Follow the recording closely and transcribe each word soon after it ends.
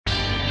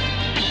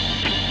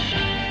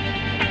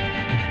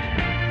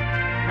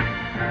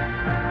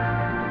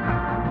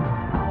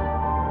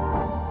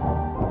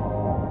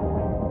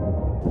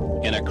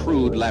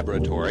crude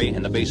laboratory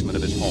in the basement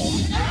of his home.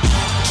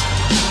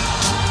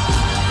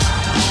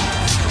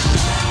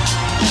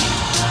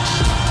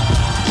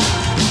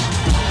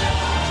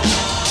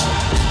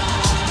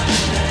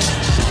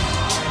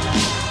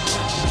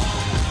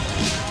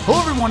 Hello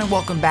everyone and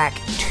welcome back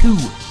to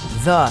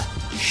the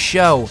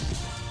show.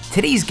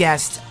 Today's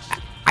guest,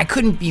 I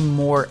couldn't be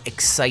more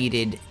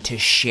excited to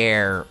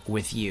share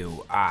with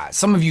you.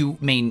 Some of you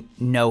may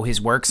know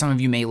his work. Some of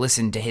you may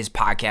listen to his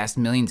podcast.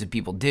 Millions of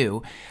people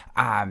do.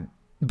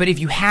 But if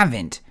you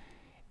haven't,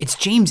 it's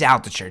James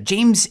Altucher.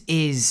 James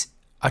is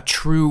a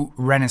true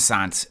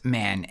Renaissance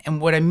man.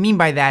 And what I mean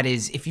by that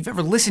is if you've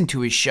ever listened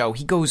to his show,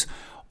 he goes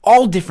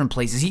all different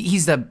places.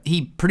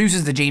 He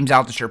produces the James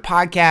Altucher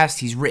podcast.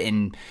 He's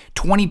written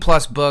 20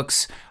 plus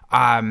books,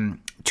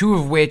 two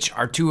of which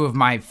are two of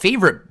my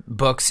favorite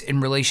books in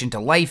relation to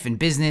life and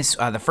business.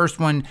 The first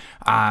one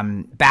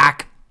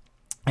back,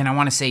 and I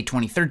want to say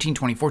 2013,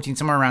 2014,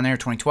 somewhere around there,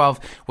 2012,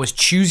 was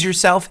Choose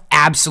Yourself.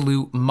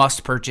 Absolute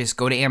must purchase.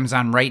 Go to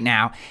Amazon right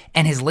now.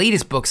 And his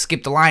latest book,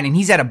 Skip the Line, and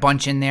he's had a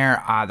bunch in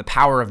there. The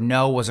Power of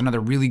No was another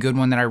really good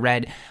one that I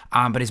read.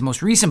 But his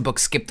most recent book,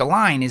 Skip the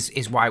Line,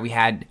 is why we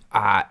had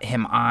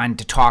him on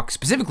to talk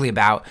specifically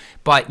about.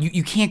 But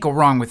you can't go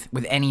wrong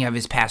with any of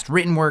his past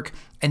written work.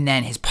 And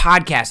then his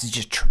podcast is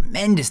just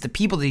tremendous. The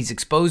people that he's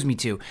exposed me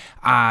to.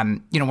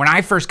 When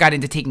I first got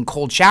into taking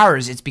cold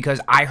showers, it's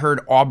because I heard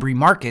Aubrey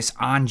Marcus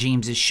on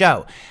James's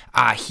show.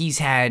 He's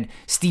had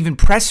Stephen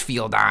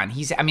Pressfield on.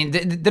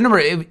 The number,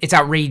 it's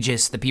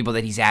outrageous, the people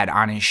that he's had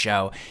on his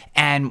show.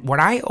 And what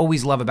I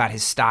always love about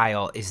his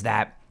style is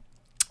that,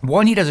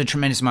 one, he does a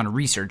tremendous amount of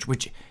research,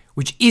 which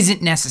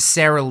isn't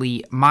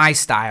necessarily my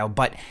style,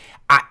 but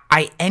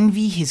I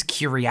envy his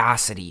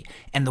curiosity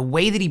and the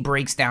way that he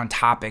breaks down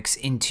topics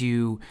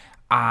into,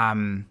 I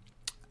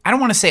don't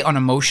want to say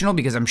unemotional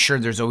because I'm sure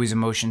there's always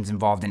emotions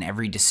involved in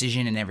every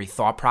decision and every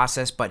thought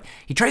process, but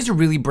he tries to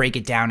really break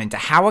it down into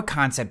how a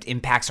concept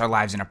impacts our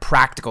lives in a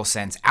practical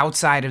sense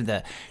outside of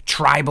the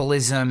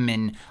tribalism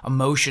and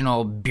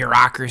emotional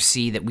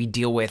bureaucracy that we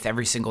deal with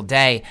every single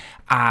day.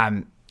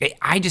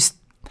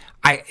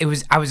 I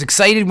was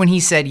excited when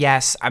he said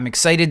yes. I'm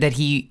excited that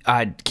he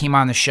came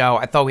on the show.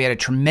 I thought we had a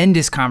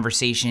tremendous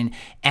conversation,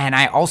 and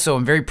I also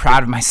am very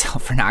proud of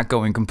myself for not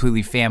going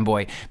completely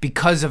fanboy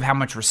because of how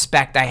much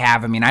respect I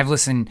have. I mean, I've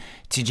listened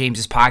to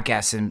James's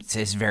podcast since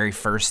his very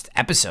first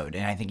episode,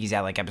 and I think he's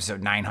at like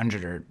episode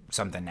 900 or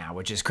something now,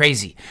 which is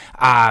crazy.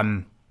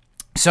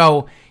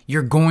 So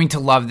you're going to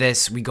love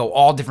this. We go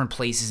all different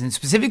places, and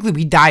specifically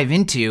we dive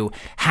into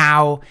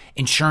how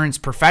insurance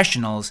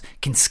professionals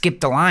can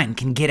skip the line,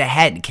 can get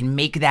ahead, can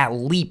make that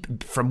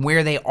leap from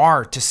where they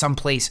are to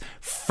someplace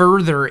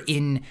further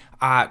in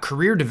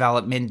career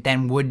development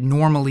than would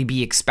normally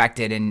be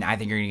expected, and I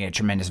think you're going to get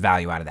tremendous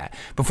value out of that.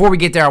 Before we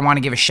get there, I want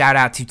to give a shout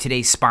out to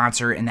today's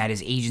sponsor, and that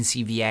is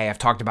Agency VA. I've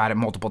talked about it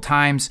multiple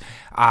times.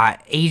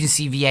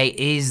 Agency VA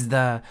is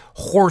the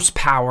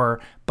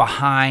horsepower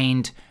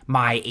behind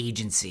my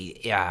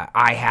agency.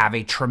 I have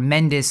a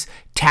tremendous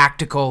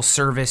tactical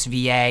service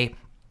VA,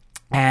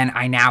 and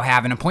I now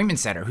have an appointment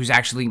setter who's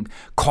actually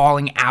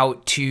calling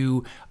out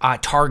to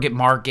target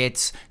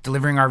markets,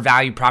 delivering our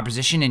value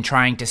proposition and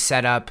trying to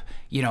set up,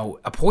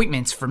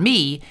 appointments for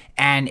me,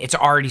 and it's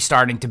already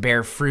starting to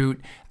bear fruit.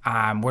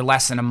 We're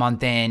less than a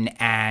month in,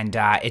 and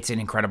it's an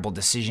incredible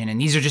decision. And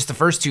these are just the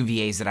first two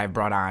VAs that I've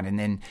brought on, and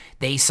then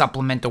they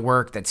supplement the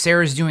work that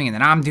Sarah's doing and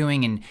that I'm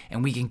doing,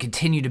 and we can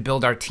continue to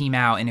build our team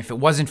out. And if it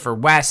wasn't for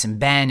Wes and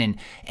Ben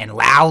and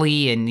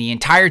Lally and the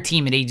entire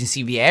team at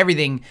Agency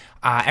VA,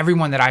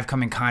 everyone that I've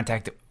come in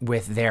contact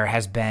with there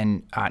has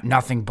been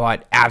nothing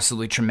but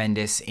absolutely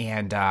tremendous,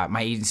 and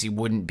my agency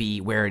wouldn't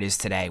be where it is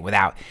today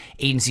without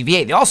Agency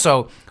VA. They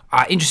also,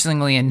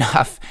 interestingly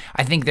enough,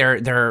 I think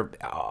their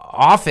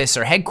office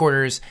or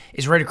headquarters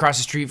is right across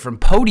the street from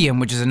Podium,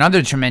 which is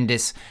another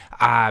tremendous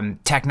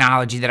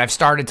technology that I've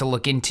started to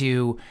look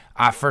into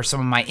for some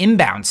of my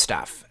inbound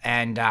stuff.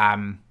 And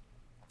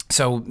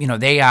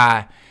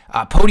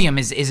Podium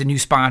is a new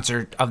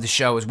sponsor of the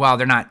show as well.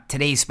 They're not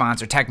today's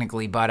sponsor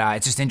technically, but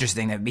it's just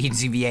interesting that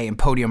Agency VA and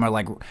Podium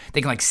are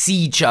they can see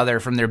each other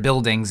from their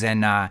buildings,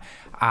 and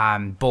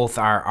both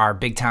are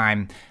big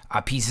time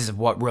pieces of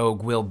what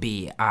Rogue will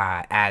be.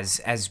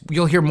 As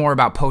you'll hear more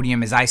about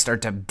Podium as I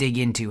start to dig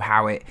into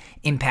how it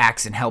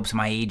impacts and helps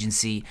my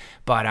agency.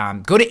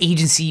 But go to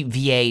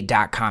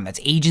agencyva.com. That's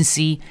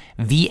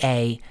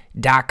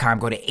agencyva.com.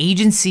 Go to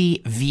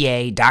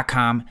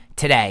agencyva.com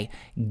today.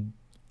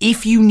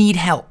 If you need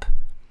help,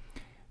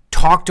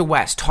 talk to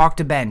Wes, talk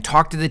to Ben,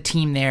 talk to the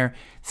team there.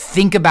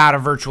 Think about a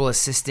virtual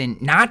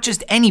assistant, not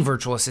just any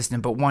virtual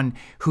assistant, but one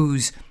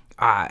who's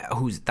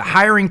the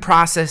hiring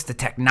process, the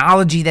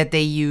technology that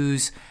they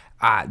use,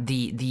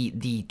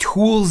 the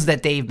tools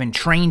that they've been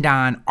trained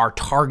on are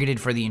targeted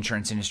for the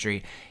insurance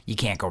industry. You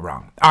can't go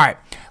wrong. All right,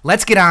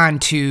 let's get on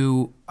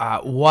to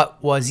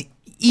what was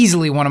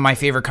easily one of my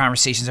favorite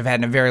conversations I've had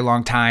in a very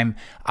long time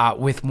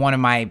with one of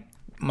my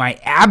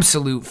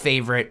absolute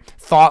favorite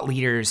thought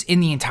leaders in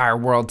the entire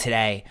world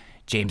today,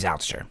 James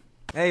Altucher.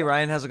 Hey,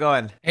 Ryan, how's it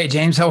going? Hey,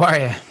 James, how are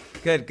you?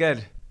 Good.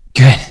 Good.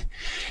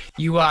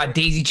 You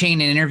daisy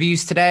chaining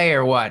interviews today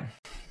or what?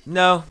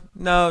 No,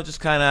 just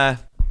kind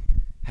of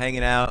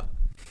hanging out.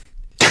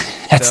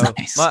 That's So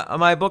nice.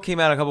 my book came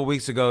out a couple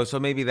weeks ago, so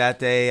maybe that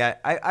day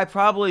I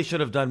probably should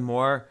have done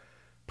more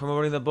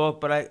promoting the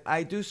book, but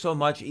I do so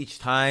much each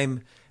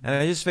time, and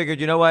I just figured,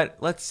 you know what?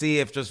 Let's see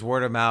if just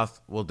word of mouth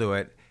will do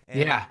it.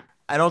 And Yeah.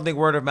 I don't think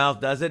word of mouth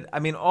does it. I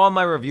mean, all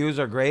my reviews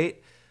are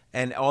great,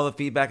 and all the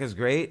feedback is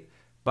great,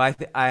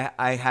 but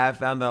I have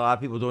found that a lot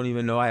of people don't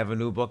even know I have a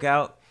new book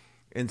out,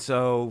 and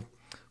so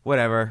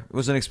whatever. It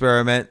was an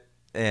experiment,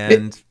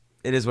 and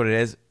it is what it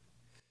is.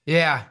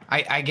 Yeah,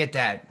 I get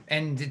that.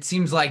 And it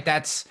seems like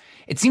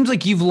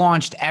you've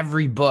launched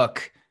every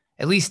book,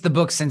 at least the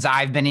book since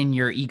I've been in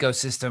your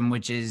ecosystem,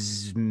 which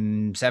is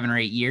 7 or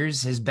 8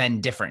 years, has been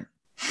different.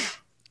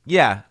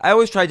 Yeah, I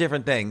always try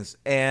different things,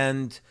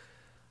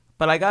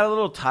 but I got a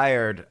little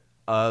tired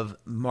of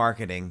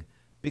marketing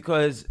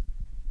because,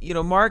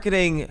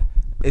 marketing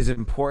is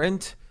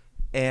important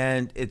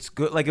and it's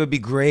good. Like, it would be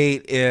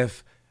great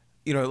if,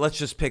 let's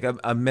just pick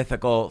a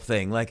mythical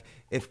thing. Like,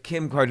 if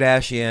Kim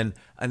Kardashian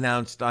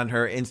announced on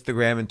her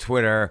Instagram and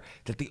Twitter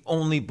that the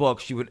only book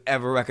she would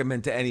ever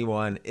recommend to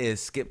anyone is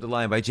Skip the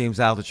Line by James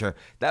Altucher,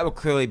 that would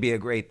clearly be a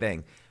great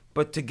thing.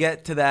 But to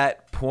get to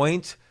that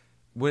point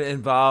would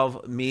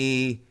involve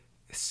me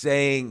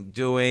saying,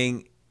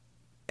 doing,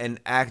 and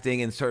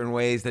acting in certain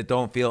ways that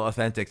don't feel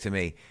authentic to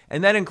me.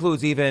 And that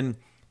includes even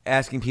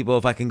asking people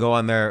if I can go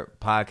on their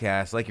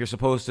podcast. Like, you're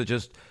supposed to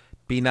just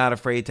be not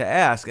afraid to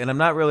ask. And I'm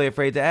not really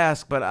afraid to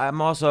ask, but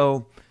I'm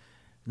also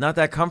not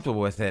that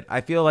comfortable with it. I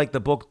feel like the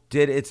book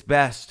did its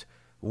best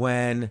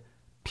when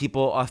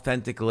people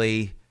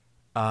authentically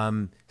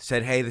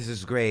said, hey, this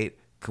is great.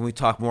 Can we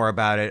talk more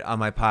about it on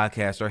my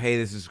podcast? Or, hey,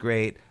 this is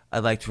great.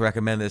 I'd like to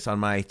recommend this on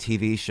my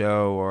TV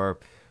show,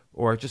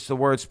 or just the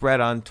word spread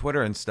on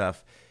Twitter and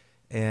stuff.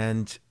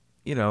 And,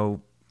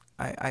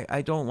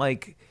 I don't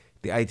like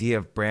the idea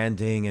of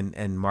branding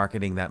and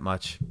marketing that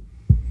much.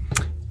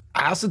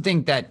 I also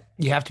think that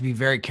you have to be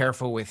very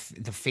careful with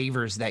the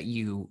favors that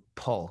you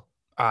pull.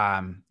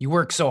 You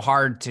work so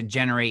hard to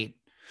generate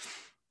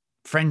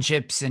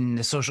friendships and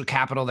the social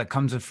capital that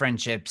comes with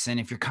friendships. And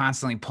if you're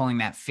constantly pulling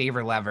that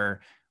favor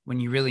lever when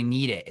you really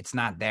need it, it's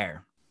not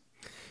there.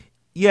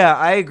 Yeah,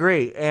 I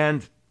agree.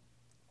 And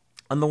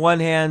on the one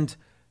hand,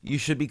 you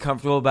should be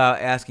comfortable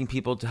about asking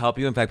people to help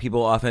you. In fact,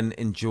 people often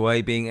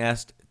enjoy being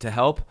asked to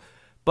help.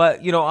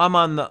 But, I'm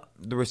on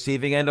the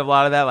receiving end of a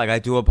lot of that. Like, I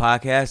do a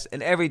podcast,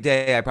 and every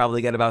day I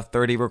probably get about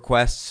 30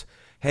 requests.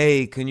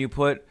 Hey, can you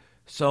put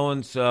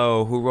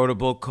so-and-so who wrote a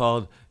book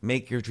called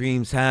Make Your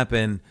Dreams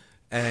Happen,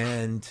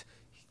 and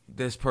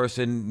this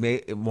person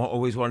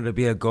always wanted to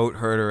be a goat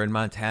herder in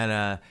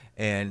Montana,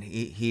 and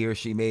he or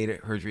she made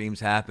her dreams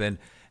happen.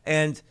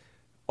 And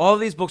all of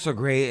these books are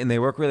great, and they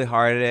work really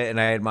hard at it, and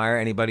I admire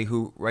anybody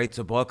who writes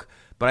a book.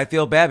 But I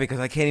feel bad because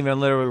I can't even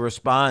literally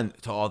respond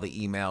to all the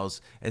emails.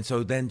 And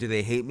so then do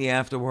they hate me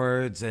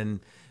afterwards? And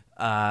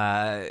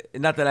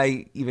not that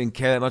I even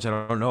care that much.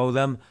 I don't know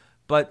them.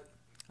 But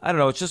I don't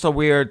know. It's just a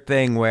weird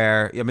thing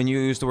where, I mean, you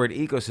use the word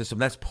ecosystem.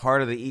 That's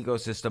part of the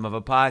ecosystem of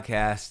a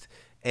podcast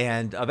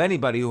and of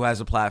anybody who has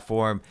a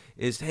platform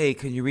is, hey,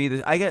 can you read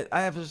this? I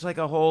have just like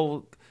a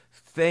whole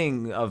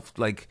thing of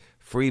like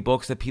free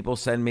books that people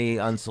send me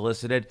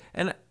unsolicited.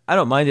 And I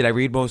don't mind it. I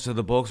read most of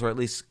the books or at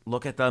least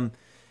look at them.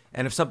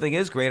 And if something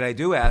is great, I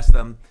do ask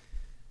them.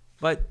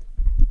 But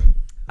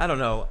I don't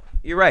know.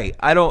 You're right.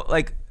 I don't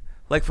like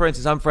for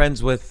instance, I'm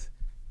friends with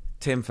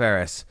Tim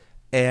Ferriss,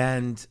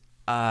 and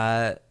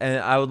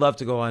I would love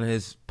to go on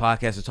his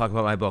podcast to talk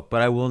about my book,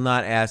 but I will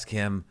not ask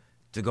him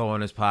to go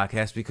on his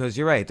podcast because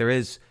you're right. There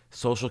is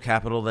social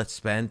capital that's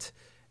spent,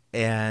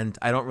 and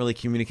I don't really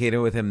communicate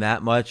with him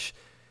that much.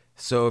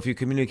 So if you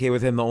communicate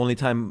with him the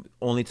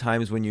only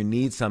times when you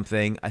need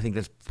something, I think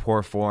that's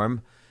poor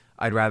form.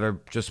 I'd rather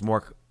just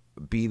more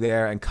be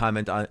there and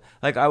comment on,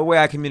 like, the way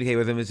I communicate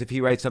with him is if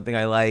he writes something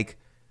I like,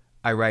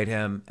 I write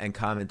him and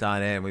comment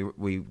on it, and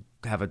we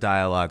have a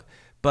dialogue.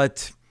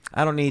 But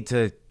I don't need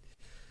to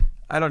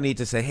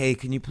say, hey,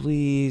 can you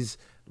please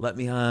let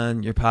me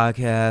on your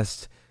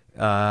podcast?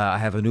 I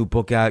have a new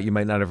book out. You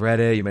might not have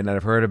read it. You might not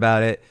have heard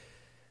about it.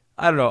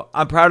 I don't know.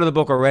 I'm proud of the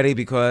book already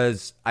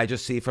because I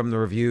just see from the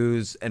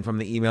reviews and from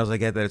the emails I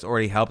get that it's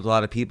already helped a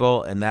lot of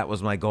people, and that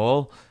was my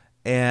goal.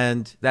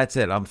 And that's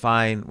it. I'm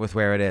fine with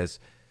where it is.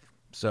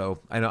 So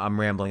I know I'm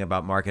rambling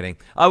about marketing.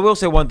 I will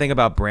say one thing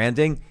about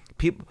branding.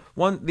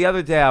 The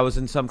other day I was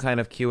in some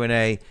kind of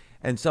Q&A,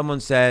 and someone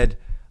said,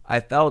 I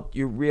felt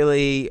you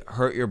really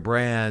hurt your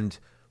brand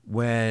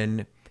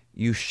when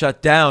you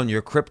shut down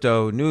your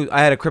crypto news.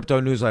 I had a crypto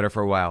newsletter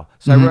for a while.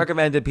 So I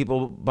recommended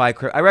people buy.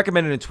 I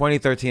recommended in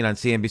 2013 on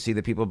CNBC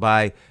that people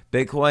buy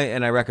Bitcoin,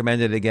 and I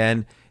recommended it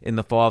again in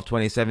the fall of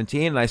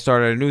 2017, and I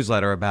started a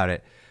newsletter about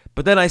it.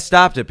 But then I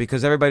stopped it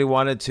because everybody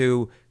wanted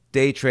to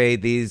day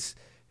trade these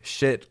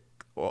shit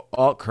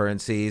alt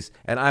currencies,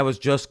 and I was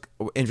just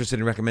interested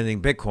in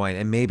recommending Bitcoin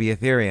and maybe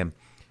Ethereum,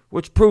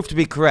 which proved to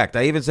be correct.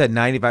 I even said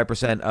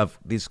 95% of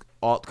these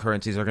alt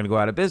currencies are going to go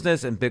out of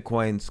business and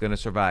Bitcoin's going to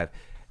survive.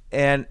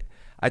 And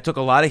I took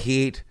a lot of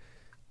heat.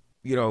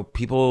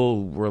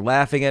 people were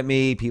laughing at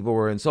me, people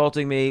were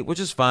insulting me, which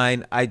is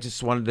fine. I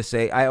just wanted to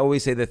say, I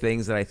always say the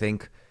things that I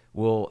think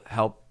will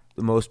help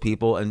the most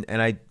people. And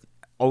I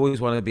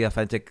always want to be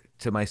authentic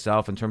to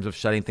myself in terms of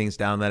shutting things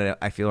down that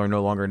I feel are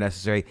no longer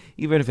necessary,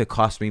 even if it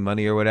costs me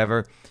money or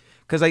whatever.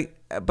 Because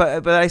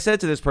but I said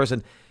to this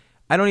person,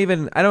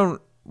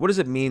 what does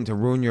it mean to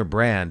ruin your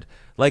brand?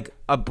 Like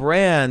a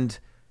brand,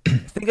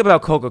 think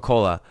about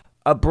Coca-Cola.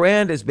 A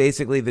brand is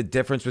basically the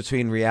difference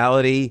between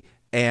reality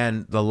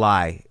and the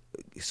lie.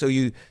 So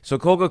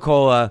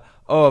Coca-Cola,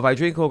 if I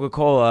drink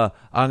Coca-Cola,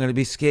 I'm going to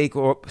be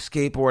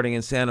skateboarding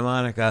in Santa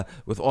Monica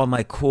with all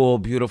my cool,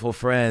 beautiful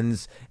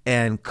friends,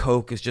 and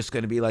Coke is just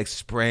going to be like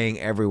spraying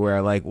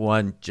everywhere like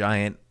one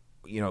giant,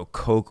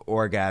 Coke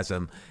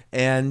orgasm.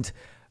 And,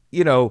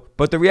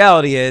 but the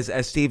reality is,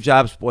 as Steve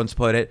Jobs once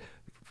put it,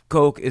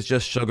 Coke is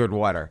just sugared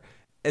water.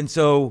 And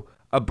so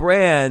a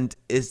brand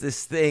is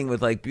this thing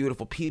with like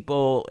beautiful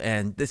people,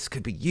 and this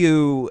could be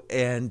you,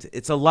 and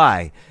it's a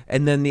lie.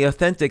 And then the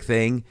authentic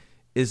thing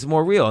is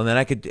more real. And then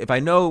if I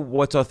know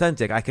what's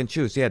authentic, I can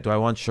choose. Yeah, do I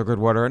want sugared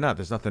water or not?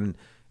 There's nothing.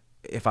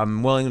 If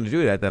I'm willing to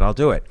do that, then I'll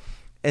do it.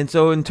 And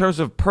so in terms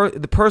of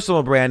the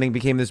personal branding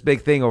became this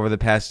big thing over the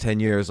past 10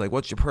 years. Like,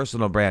 what's your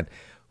personal brand?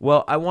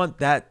 Well, I want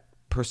that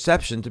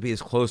perception to be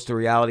as close to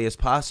reality as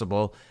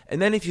possible. And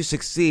then if you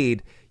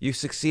succeed, you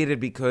succeeded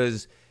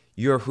because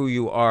you're who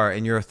you are,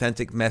 and your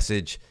authentic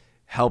message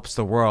helps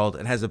the world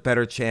and has a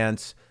better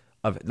chance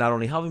of not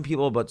only helping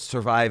people, but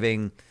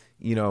surviving,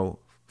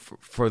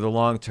 for the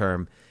long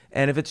term.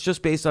 And if it's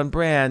just based on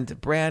brand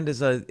is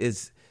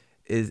the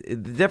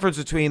difference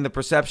between the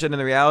perception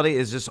and the reality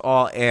is just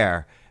all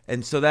air.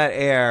 And so that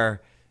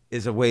air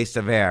is a waste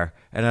of air,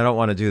 and I don't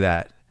want to do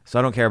that. So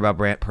I don't care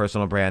about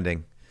personal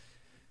branding.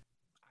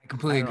 I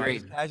completely agree.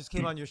 I just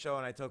came on your show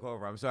and I took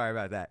over. I'm sorry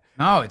about that.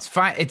 No, it's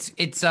fine. It's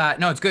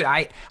no, it's good.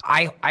 I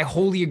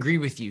wholly agree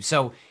with you.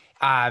 So,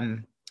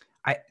 in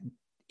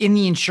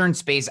the insurance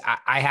space,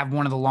 I have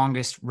one of the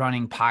longest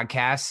running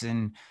podcasts,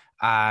 and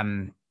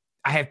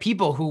I have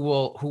people who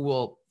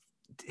will,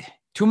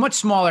 to a much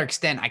smaller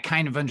extent, I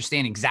kind of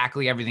understand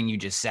exactly everything you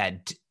just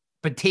said,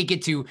 but take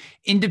it to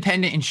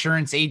independent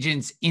insurance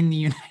agents in the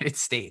United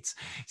States.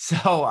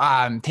 So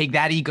take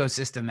that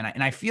ecosystem,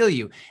 and I feel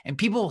you. And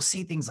people will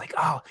say things like,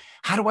 "Oh,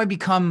 how do I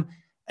become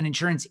an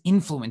insurance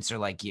influencer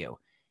like you?"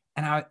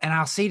 And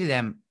I'll say to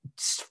them,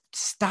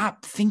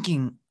 stop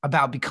thinking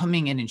about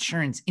becoming an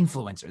insurance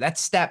influencer.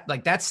 That's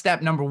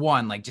step number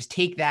one. Like, just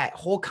take that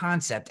whole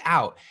concept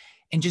out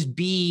and just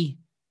be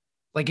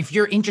like, if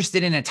you're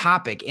interested in a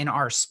topic in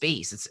our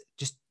space, it's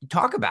just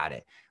talk about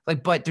it.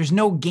 Like, but there's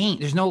no gain.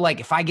 There's no,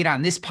 like, if I get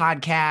on this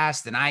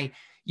podcast and I,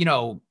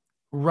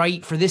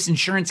 write for this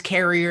insurance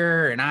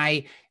carrier and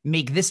I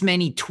make this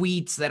many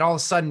tweets, that all of a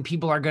sudden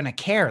people are going to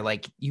care.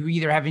 Like, you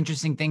either have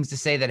interesting things to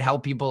say that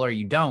help people or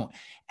you don't.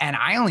 And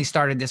I only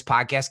started this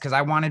podcast because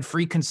I wanted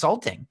free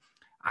consulting.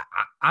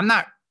 I'm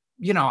not,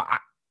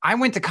 I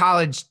went to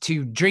college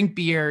to drink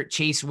beer,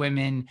 chase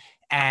women,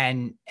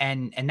 and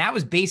that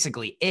was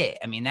basically it.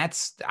 I mean,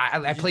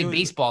 I played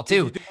baseball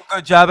too. Did you do a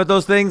good job at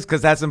those things?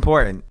 Because that's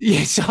important.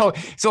 Yeah. So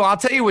I'll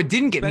tell you what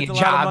didn't get me a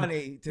job.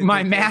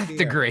 My math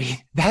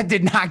degree. That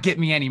did not get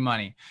me any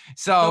money.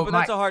 So but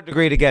that's a hard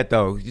degree to get,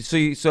 though.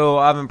 So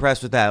I'm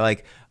impressed with that.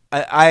 Like,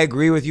 I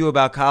agree with you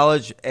about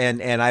college,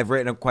 and I've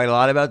written quite a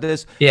lot about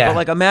this. Yeah. But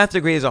like, a math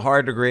degree is a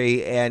hard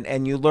degree,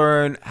 and you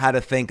learn how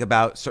to think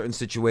about certain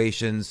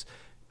situations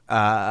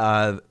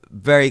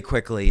very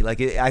quickly.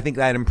 Like, I think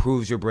that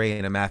improves your brain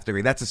in a math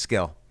degree. That's a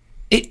skill.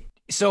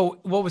 So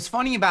what was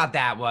funny about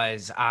that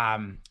was,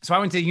 so I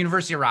went to the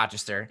University of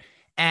Rochester,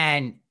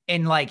 and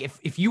like,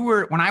 if you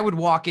were, when I would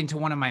walk into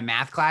one of my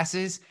math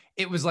classes,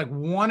 it was like,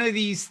 one of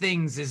these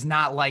things is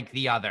not like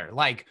the other.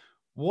 Like,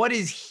 what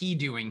is he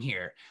doing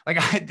here?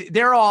 Like,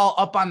 they're all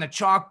up on the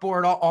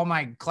chalkboard. All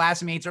my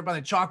classmates are up on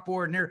the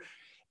chalkboard, and they're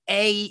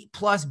A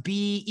plus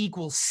B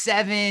equals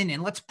 7.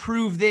 And let's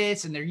prove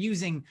this. And they're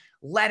using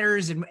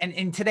letters.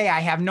 And today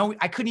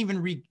I couldn't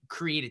even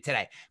recreate it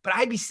today, but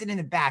I'd be sitting in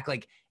the back,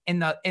 like,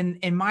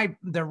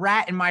 the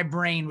rat in my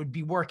brain would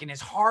be working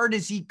as hard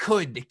as he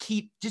could to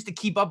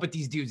keep up with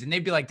these dudes. And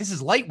they'd be like, this is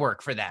light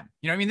work for them.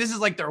 You know what I mean? This is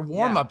like their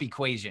warm-up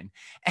equation.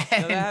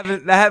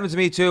 And that happened to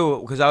me too,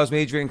 because I was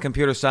majoring in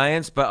computer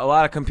science, but a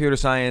lot of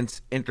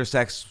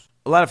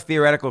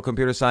theoretical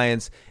computer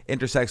science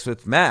intersects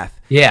with math.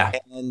 Yeah.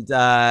 And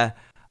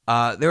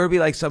there would be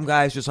like some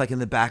guys just like in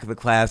the back of the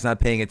class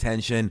not paying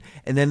attention,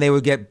 and then they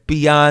would get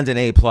beyond an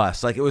A+.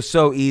 Like, it was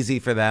so easy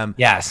for them.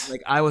 Yes.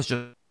 Like, I was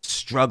just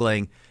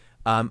struggling.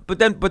 But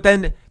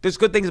then there's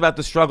good things about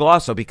the struggle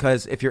also,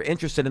 because if you're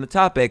interested in the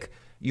topic,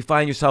 you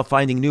find yourself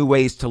finding new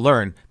ways to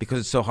learn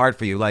because it's so hard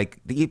for you. Like,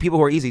 the people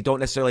who are easy don't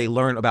necessarily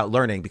learn about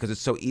learning because it's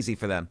so easy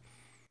for them.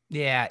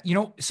 Yeah.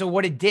 So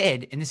what it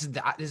did, and this is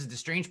the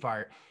strange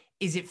part,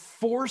 is it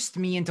forced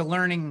me into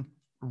learning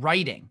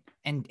writing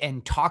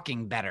and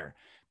talking better,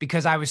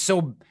 because I was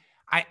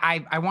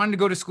I wanted to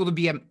go to school to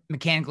be a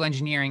mechanical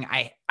engineering.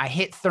 I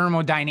hit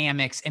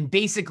thermodynamics and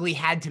basically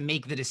had to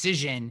make the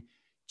decision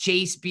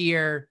chase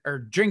beer or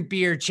drink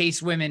beer,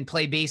 chase women,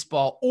 play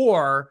baseball,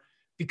 or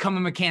become a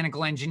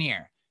mechanical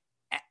engineer.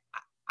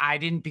 I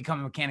didn't become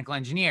a mechanical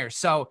engineer.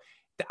 So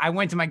I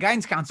went to my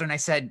guidance counselor and I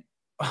said,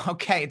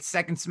 okay, it's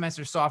second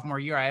semester, sophomore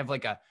year. I have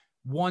like a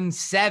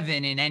 1.7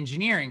 in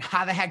engineering.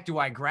 How the heck do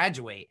I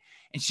graduate?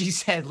 And she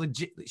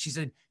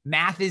said,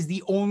 math is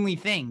the only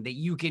thing that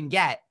you can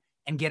get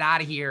and get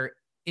out of here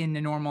in the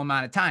normal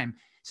amount of time.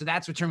 So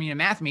that's what turned me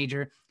into a math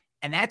major.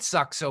 And that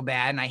sucked so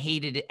bad. And I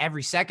hated it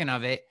every second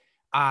of it.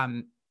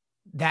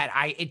 That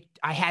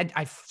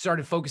I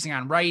started focusing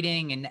on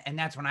writing, and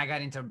that's when I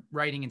got into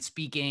writing and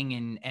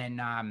speaking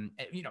and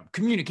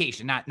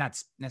communication, not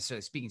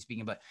necessarily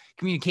speaking, but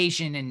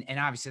communication. And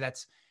obviously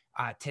that's,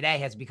 today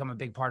has become a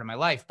big part of my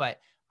life. But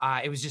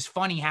it was just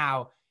funny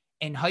how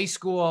in high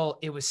school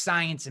it was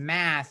science and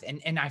math,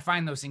 and I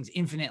find those things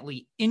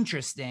infinitely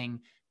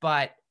interesting.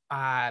 But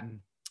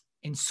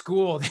in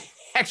school, they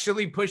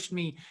actually pushed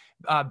me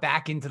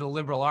back into the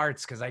liberal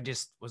arts because I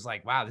just was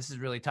like, wow, this is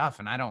really tough,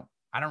 and I don't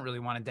really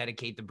want to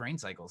dedicate the brain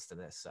cycles to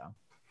this. So,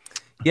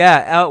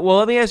 yeah. Well,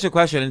 let me ask you a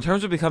question. In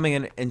terms of becoming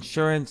an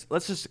insurance,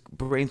 let's just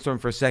brainstorm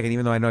for a second,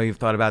 even though I know you've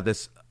thought about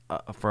this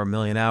for a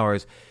million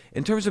hours.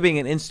 In terms of being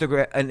an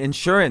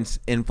insurance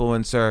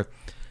influencer,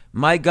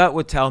 my gut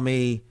would tell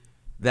me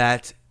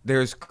that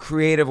there's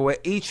creative way.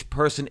 Each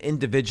person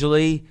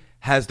individually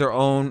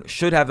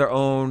should have their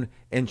own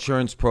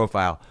insurance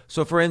profile.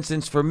 So, for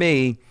instance, for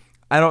me,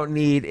 I don't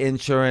need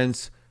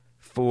insurance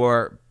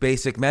for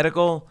basic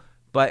medical.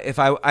 But if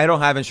I don't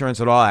have insurance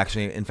at all,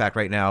 actually, in fact,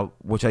 right now,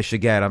 which I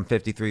should get, I'm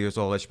 53 years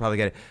old, I should probably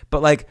get it.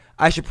 But like,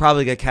 I should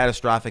probably get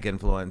catastrophic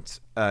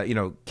influence,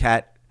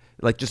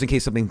 like just in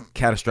case something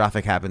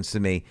catastrophic happens to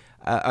me,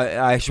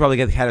 I should probably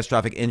get the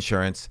catastrophic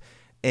insurance.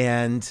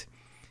 And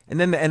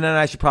then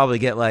I should probably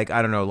get like,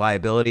 I don't know,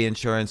 liability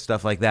insurance,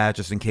 stuff like that,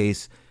 just in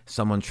case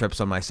someone trips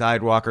on my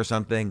sidewalk or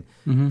something.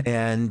 Mm-hmm.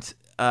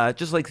 And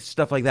just like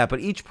stuff like that. But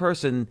each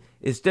person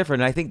is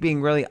different. And I think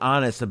being really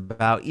honest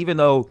about, even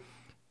though,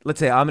 let's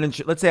say I'm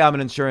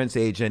an insurance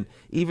agent,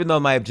 even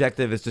though my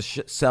objective is to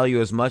sell you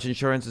as much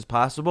insurance as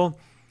possible,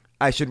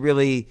 I should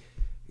really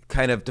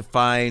kind of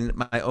define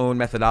my own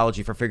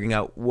methodology for figuring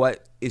out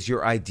what is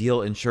your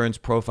ideal insurance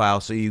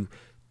profile, so you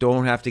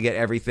don't have to get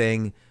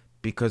everything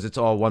because it's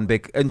all one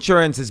big.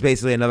 Insurance is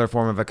basically another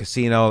form of a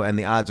casino, and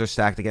the odds are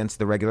stacked against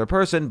the regular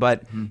person,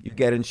 but you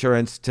get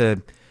insurance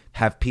to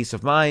have peace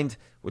of mind,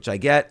 which I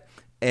get.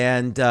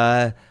 And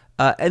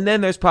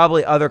then there's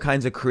probably other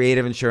kinds of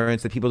creative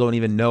insurance that people don't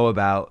even know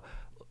about.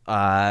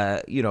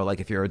 Like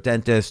if you're a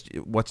dentist,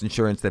 what's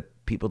insurance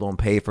that people don't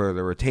pay for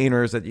the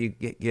retainers that you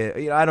get?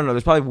 I don't know.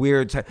 There's probably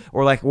weird,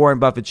 or like Warren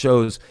Buffett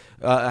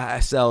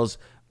sells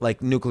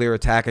like nuclear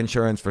attack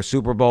insurance for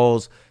Super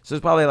Bowls. So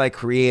there's probably like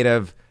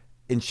creative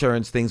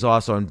insurance things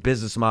also, and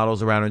business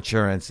models around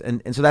insurance.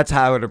 And so that's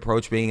how I would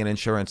approach being an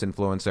insurance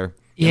influencer.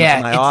 Yeah.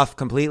 Am I off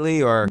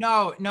completely, or?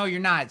 No, you're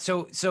not.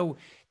 So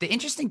the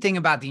interesting thing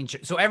about the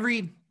insurance, so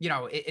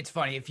it's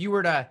funny.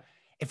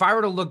 If I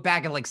were to look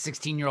back at like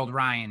 16-year-old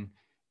Ryan,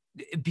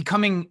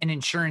 becoming an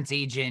insurance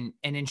agent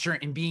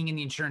and being in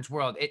the insurance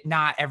world,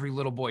 not every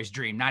little boy's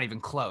dream, not even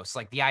close.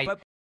 Like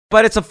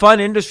but it's a fun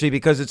industry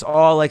because it's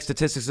all like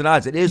statistics and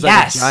odds. It is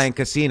like a giant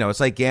casino. It's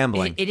like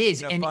gambling. It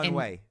is in a fun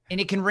way. And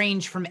it can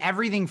range from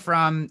everything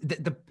from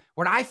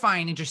what I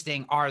find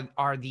interesting are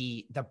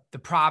the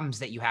problems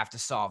that you have to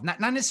solve. Not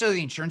necessarily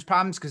the insurance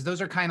problems, because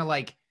those are kind of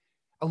like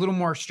a little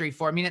more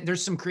straightforward. I mean,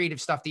 there's some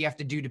creative stuff that you have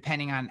to do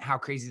depending on how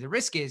crazy the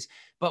risk is.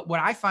 But what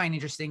I find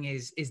interesting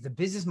is the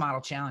business model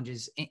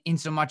challenges in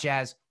so much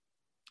as,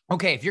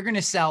 okay, if you're going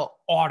to sell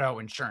auto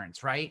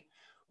insurance, right?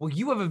 Well,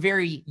 you have a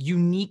very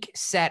unique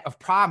set of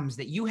problems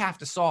that you have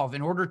to solve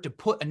in order to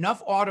put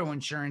enough auto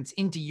insurance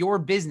into your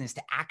business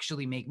to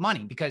actually make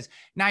money, because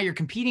now you're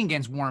competing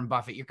against Warren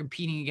Buffett. You're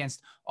competing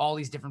against all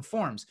these different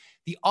forms.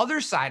 The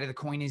other side of the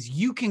coin is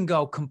you can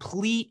go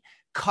complete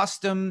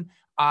custom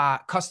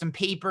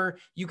paper.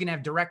 You can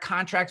have direct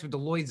contracts with the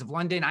Lloyd's of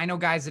London. I know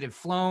guys that have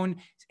flown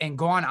and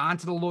gone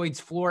onto the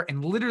Lloyd's floor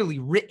and literally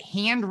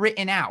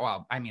handwritten out,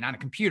 well, I mean, on a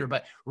computer,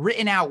 but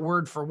written out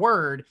word for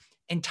word,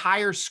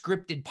 entire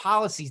scripted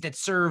policies that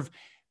serve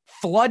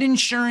flood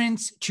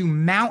insurance to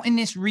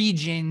mountainous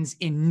regions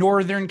in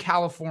Northern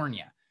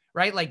California,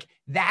 right? Like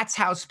that's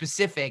how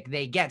specific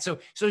they get. So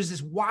there's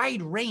this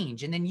wide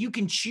range, and then you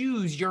can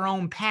choose your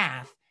own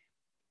path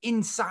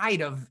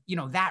inside of,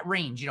 that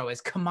range,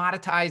 as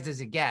commoditized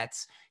as it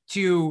gets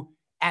to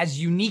as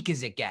unique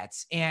as it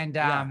gets. And,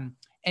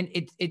 and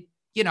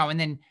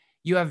then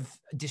you have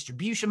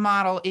distribution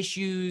model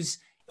issues,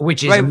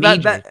 which is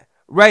major.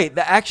 Right.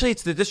 Actually,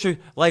 it's the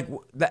district. Like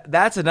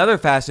that's another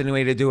fascinating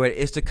way to do it,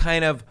 is to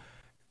kind of.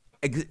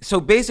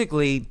 So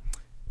basically,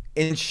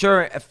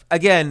 insurance.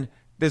 Again,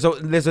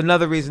 there's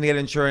another reason to get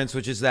insurance,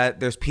 which is that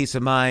there's peace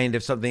of mind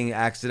if something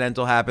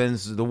accidental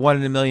happens. The 1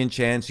 in a million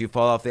chance you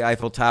fall off the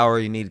Eiffel Tower,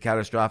 you need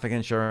catastrophic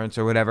insurance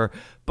or whatever.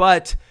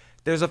 But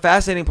there's a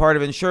fascinating part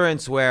of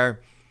insurance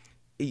where,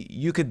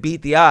 you could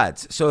beat the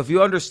odds. So if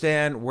you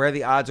understand where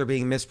the odds are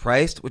being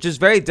mispriced, which is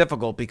very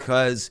difficult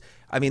because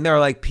I mean, there are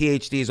like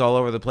PhDs all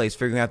over the place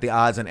figuring out the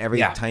odds on every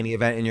tiny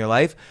event in your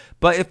life.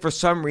 But if for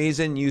some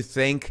reason you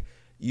think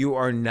you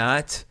are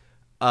not,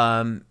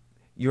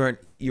 you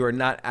are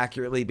not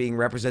accurately being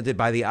represented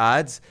by the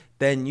odds,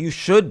 then you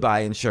should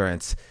buy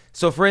insurance.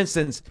 So for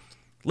instance,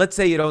 let's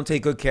say you don't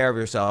take good care of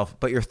yourself,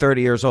 but you're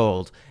 30 years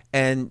old,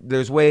 and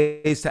there's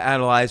ways to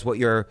analyze what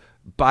your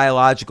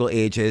biological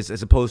age is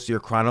as opposed to your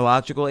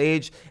chronological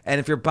age. And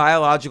if your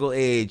biological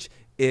age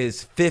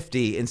is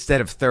 50 instead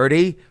of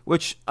 30,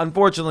 which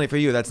unfortunately for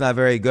you, that's not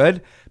very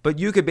good, but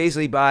you could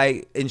basically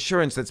buy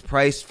insurance that's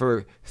priced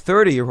for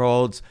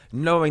 30-year-olds,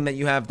 knowing that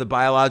you have the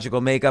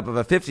biological makeup of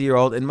a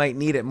 50-year-old and might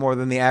need it more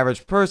than the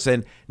average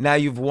person. Now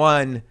you've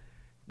won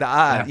the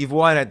odd, you've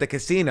won at the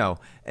casino.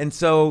 And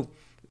so,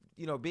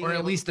 you know, being or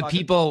at least the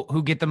people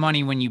who get the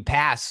money when you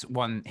pass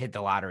hit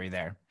the lottery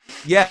there.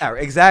 Yeah,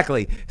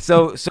 exactly.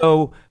 So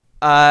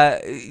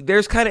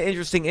there's kind of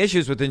interesting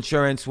issues with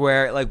insurance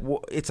where like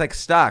it's like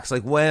stocks.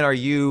 Like when are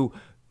you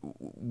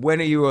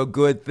a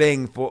good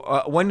thing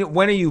for when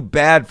are you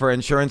bad for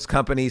insurance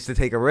companies to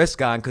take a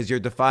risk on because you're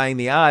defying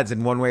the odds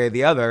in one way or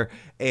the other,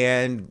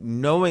 and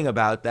knowing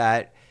about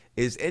that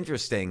is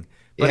interesting.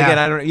 But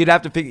again,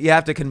 you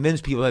have to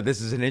convince people that this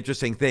is an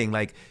interesting thing.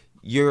 Like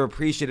you're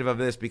appreciative of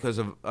this because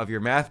of your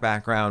math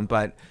background,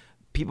 but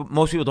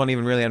most people don't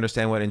even really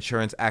understand what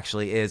insurance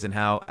actually is and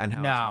how.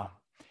 No.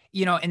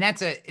 You know, and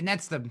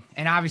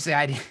obviously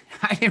I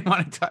didn't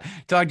want to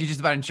talk to you just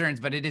about insurance,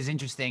 but it is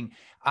interesting.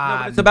 No,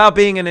 but it's about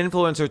being an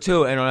influencer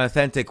too in an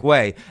authentic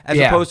way, as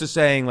opposed to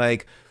saying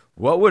like,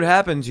 what would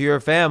happen to your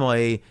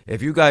family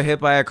if you got hit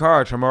by a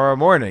car tomorrow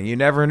morning? You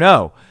never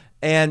know.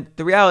 And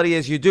the reality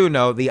is you do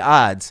know the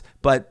odds,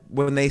 but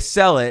when they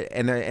sell it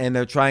and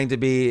they're trying to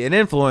be an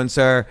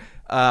influencer,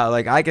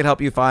 like I can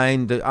help you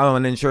find, I'm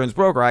an insurance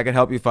broker, I can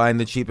help you find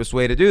the cheapest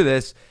way to do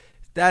this.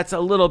 That's a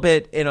little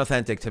bit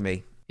inauthentic to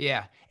me.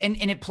 Yeah. And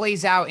it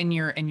plays out in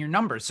your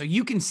numbers. So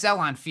you can sell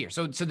on fear.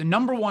 So the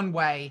number one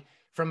way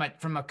from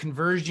a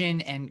conversion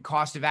and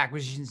cost of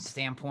acquisition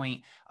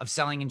standpoint of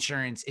selling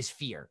insurance is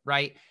fear,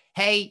 right?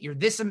 Hey, you're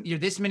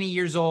this many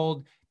years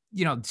old.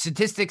 You know,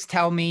 statistics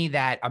tell me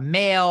that a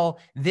male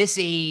this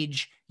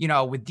age, you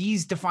know, with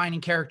these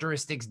defining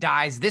characteristics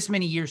dies this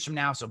many years from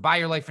now. So buy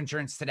your life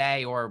insurance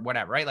today or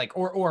whatever, right? Like,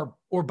 or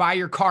buy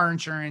your car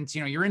insurance.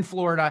 You know, you're in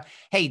Florida.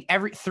 Hey,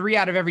 3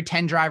 out of every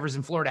 10 drivers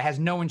in Florida has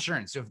no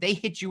insurance. So if they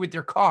hit you with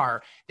their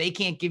car, they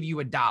can't give you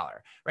 $1,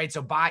 right?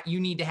 So you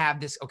need to have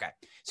this. Okay.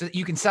 So that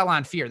you can sell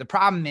on fear. The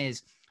problem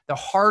is the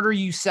harder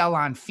you sell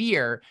on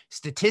fear,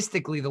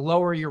 statistically, the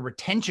lower your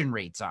retention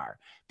rates are,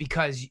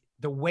 because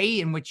the way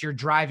in which you're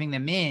driving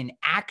them in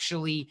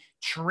actually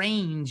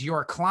trains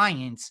your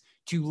clients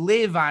to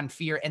live on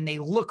fear, and they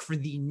look for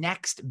the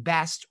next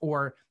best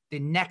or the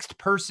next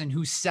person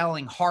who's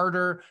selling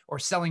harder or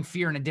selling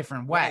fear in a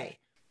different way.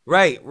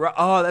 Right.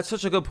 Oh, that's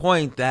such a good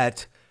point,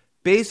 that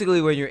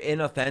basically when you're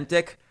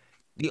inauthentic,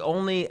 the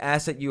only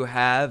asset you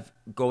have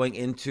going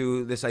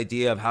into this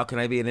idea of how can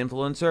I be an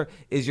influencer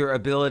is your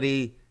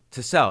ability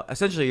to sell,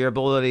 essentially your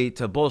ability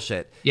to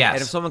bullshit. Yes.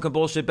 And if someone can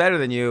bullshit better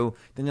than you,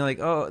 then you're like,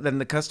 oh, then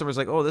the customer's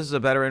like, oh, this is a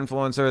better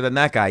influencer than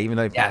that guy, even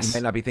though you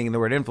might not be thinking the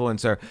word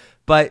influencer.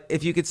 But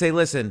if you could say,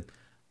 listen,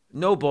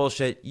 no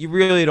bullshit, you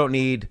really don't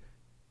need,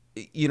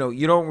 you know,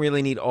 you don't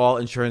really need all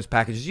insurance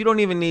packages. You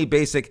don't even need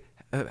basic,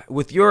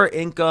 with your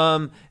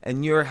income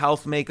and your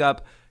health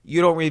makeup,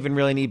 you don't even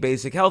really need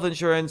basic health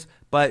insurance.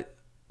 But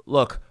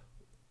look,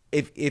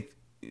 if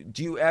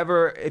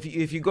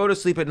you go to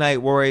sleep at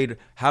night worried,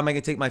 how am I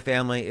going to take my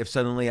family if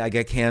suddenly I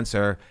get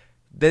cancer?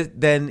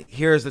 Then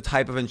here's the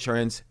type of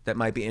insurance that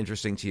might be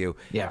interesting to you.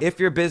 Yeah. If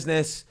your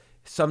business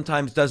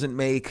sometimes doesn't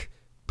make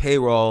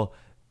payroll,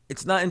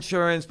 it's not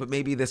insurance, but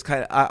maybe this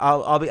kind of,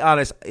 I'll be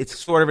honest, it's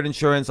sort of an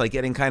insurance, like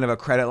getting kind of a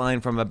credit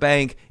line from a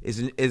bank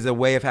is a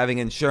way of having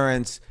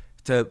insurance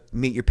to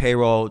meet your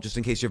payroll just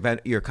in case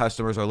your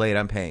customers are late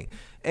on paying.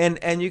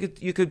 And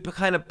you could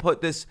kind of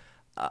put this,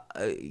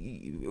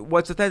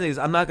 what's the thing is,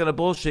 I'm not going to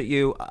bullshit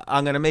you.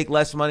 I'm going to make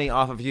less money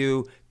off of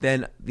you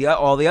than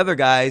all the other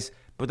guys,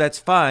 but that's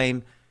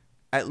fine.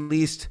 At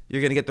least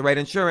you're going to get the right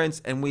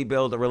insurance, and we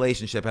build a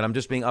relationship. And I'm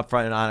just being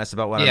upfront and honest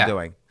about what I'm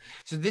doing.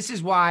 So this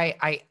is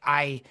why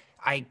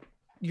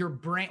your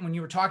brand, when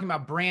you were talking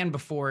about brand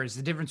before, is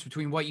the difference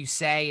between what you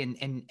say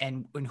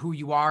and who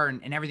you are,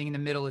 and everything in the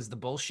middle is the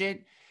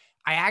bullshit.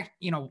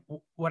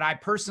 What I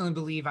personally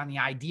believe on the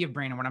idea of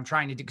brand and what I'm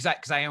trying to do,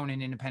 because I own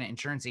an independent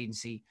insurance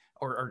agency,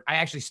 or I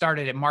actually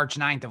started at March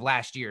 9th of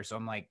last year. So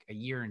I'm like a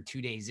year and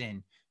 2 days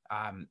in.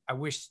 I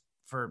wish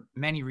for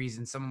many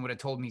reasons someone would have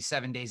told me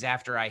 7 days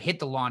after I hit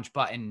the launch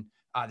button,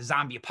 the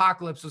zombie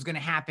apocalypse was going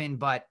to happen,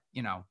 but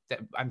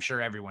I'm sure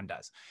everyone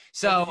does.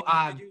 So,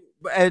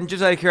 and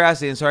just out of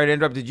curiosity, and sorry to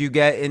interrupt, did you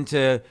get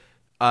into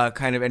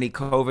kind of any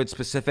COVID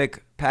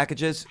specific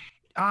packages?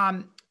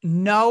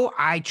 No,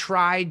 I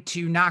tried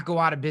to not go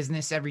out of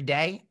business every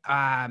day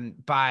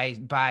by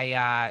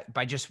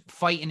just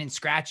fighting and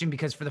scratching,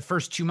 because for the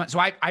first 2 months, so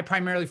I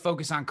primarily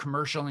focus on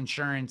commercial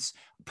insurance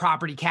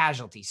property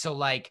casualty. So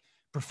like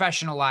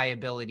professional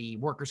liability,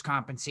 workers'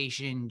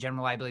 compensation,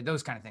 general liability,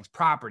 those kind of things,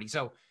 property.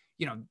 So,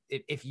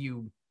 if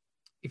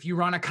you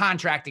run a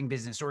contracting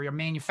business or you're a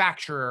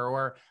manufacturer,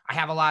 or I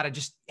have a lot of,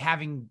 just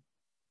having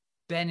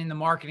been in the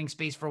marketing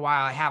space for a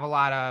while, I have a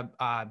lot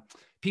of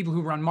people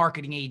who run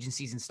marketing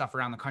agencies and stuff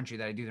around the country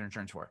that I do their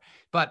insurance for.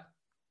 But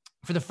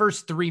for the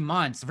first 3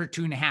 months, for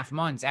 2.5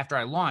 months after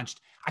I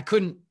launched,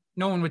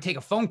 no one would take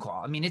a phone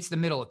call. I mean, it's the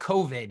middle of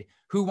COVID.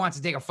 Who wants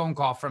to take a phone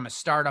call from a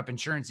startup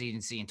insurance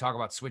agency and talk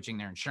about switching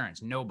their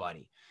insurance?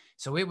 Nobody.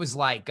 So it was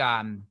like,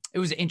 it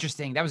was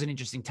interesting. That was an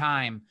interesting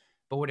time.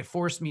 But what it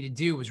forced me to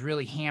do was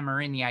really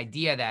hammer in the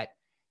idea that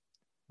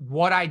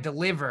what I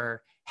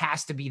deliver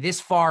has to be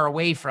this far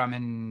away from,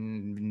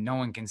 and no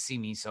one can see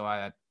me.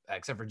 So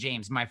except for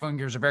James, my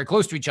fingers are very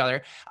close to each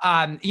other.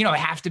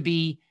 It has to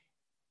be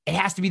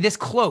this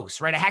close,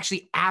 right?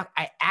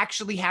 I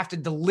actually have to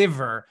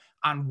deliver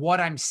on what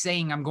I'm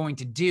saying I'm going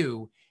to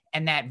do.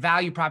 And that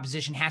value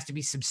proposition has to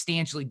be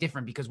substantially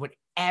different, because what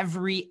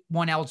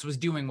everyone else was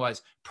doing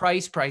was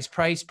price,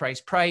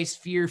 fear.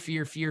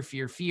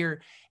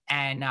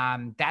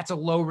 And that's a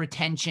low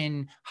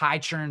retention, high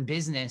churn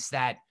business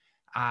that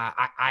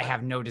I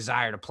have no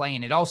desire to play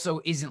in. It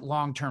also isn't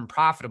long-term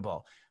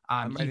profitable.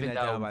 I'm writing that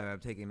down, by the way. I'm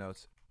taking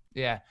notes.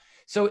 Yeah.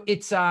 So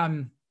it's,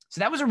 so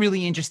that was a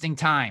really interesting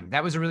time.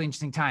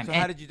 So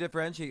how did you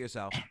differentiate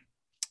yourself?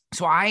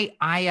 So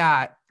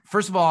I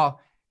first of all,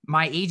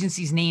 my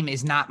agency's name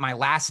is not my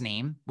last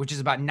name, which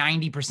is about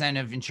 90%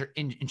 of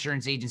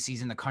insurance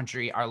agencies in the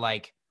country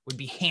would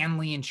be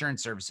Hanley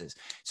Insurance Services.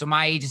 So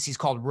my agency is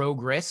called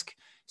Rogue Risk.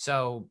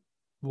 So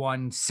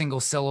one single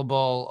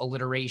syllable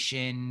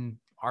alliteration,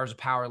 R's a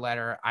power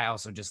letter. I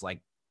also just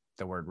like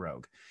the word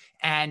rogue.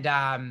 And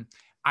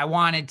I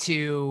wanted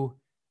to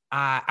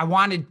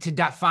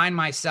define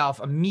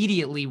myself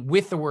immediately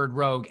with the word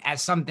rogue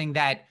as something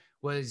that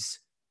was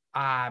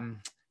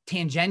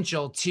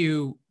tangential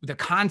to the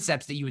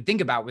concepts that you would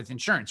think about with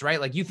insurance,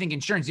 right? Like, you think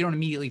insurance, you don't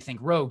immediately think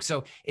rogue.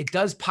 So it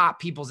does pop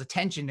people's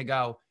attention to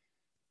go,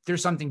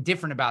 there's something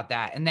different about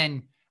that. And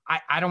then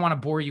I don't want to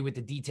bore you with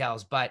the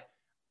details, but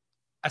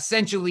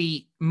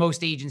essentially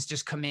most agents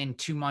just come in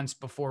 2 months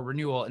before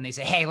renewal and they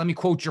say, hey, let me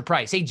quote your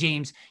price. Hey,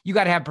 James, you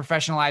got to have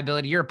professional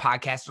liability. You're a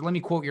podcaster. Let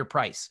me quote your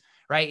price.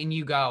 Right. And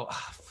you go, oh,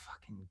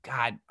 fucking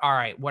God. All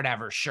right,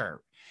 whatever.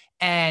 Sure.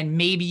 And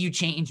maybe you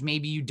change,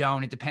 maybe you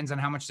don't. It depends on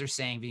how much they're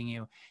saving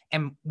you.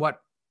 And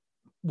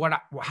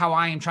how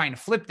I am trying to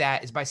flip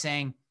that is by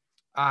saying,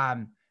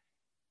 I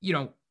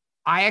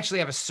actually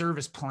have a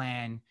service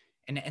plan,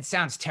 and it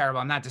sounds terrible.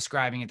 I'm not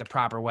describing it the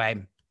proper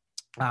way.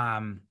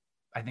 I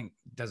think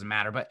it doesn't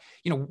matter, but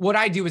what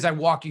I do is I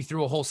walk you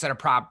through a whole set of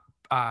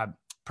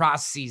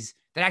processes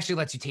that actually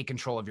lets you take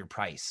control of your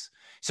price.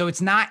 So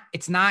it's not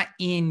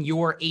in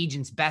your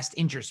agent's best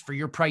interest for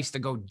your price to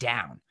go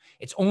down.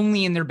 It's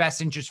only in their best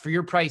interest for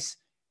your price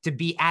to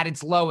be at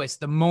its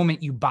lowest the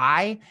moment you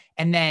buy.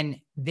 And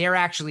then they're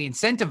actually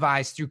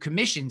incentivized through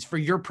commissions for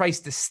your price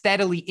to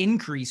steadily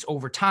increase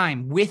over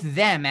time with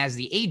them as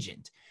the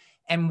agent.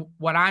 And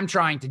what I'm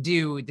trying to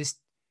do, this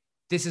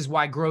is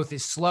why growth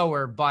is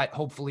slower, but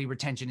hopefully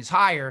retention is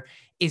higher,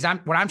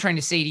 what I'm trying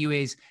to say to you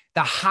is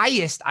the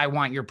highest I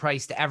want your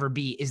price to ever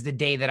be is the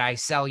day that I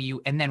sell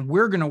you. And then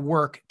we're going to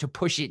work to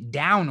push it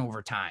down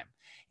over time.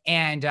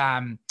 And,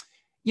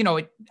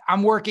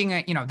 I'm working,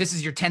 this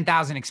is your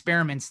 10,000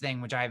 experiments thing,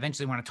 which I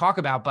eventually want to talk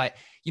about, but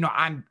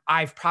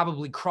I've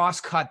probably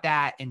cross-cut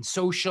that in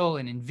social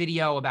and in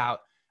video about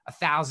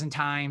 1,000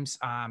 times.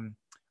 I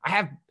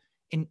have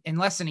in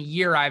less than a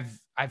year, I've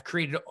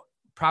created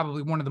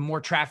probably one of the more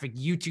trafficked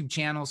YouTube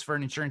channels for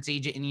an insurance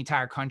agent in the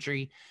entire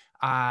country.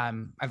 I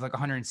have like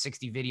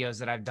 160 videos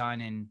that I've done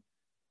in,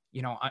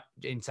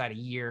 inside a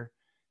year.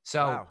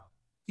 So wow.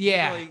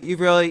 Yeah,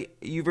 you've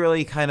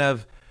really kind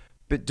of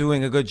been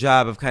doing a good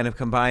job of kind of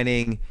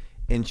combining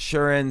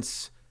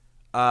insurance,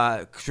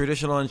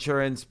 traditional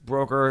insurance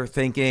broker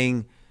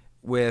thinking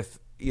with,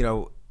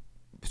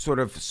 sort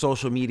of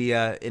social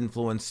media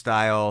influence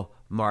style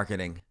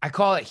marketing. I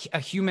call it a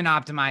human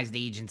optimized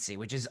agency,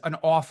 which is an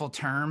awful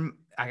term.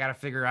 I got to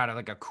figure out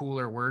a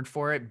cooler word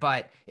for it.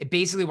 But it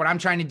basically, what I'm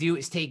trying to do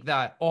is take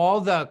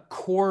all the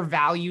core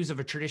values of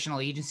a traditional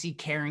agency: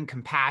 caring,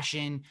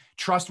 compassion,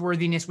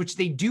 trustworthiness, which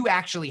they do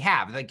actually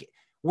have. Like,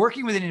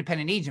 working with an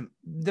independent agent,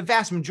 the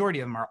vast majority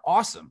of them are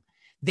awesome.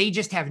 They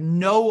just have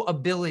no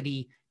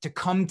ability to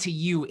come to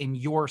you in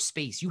your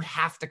space. You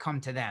have to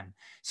come to them.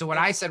 So what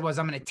I said was,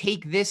 I'm going to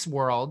take this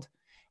world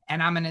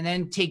and I'm going to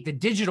then take the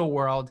digital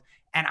world,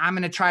 and I'm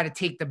going to try to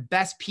take the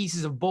best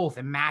pieces of both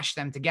and mash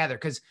them together,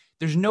 because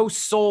there's no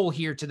soul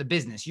here to the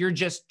business. You're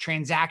just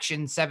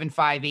transaction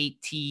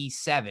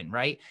 758T7,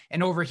 right?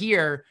 And over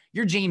here,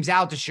 you're James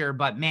Altucher,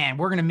 but man,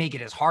 we're going to make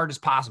it as hard as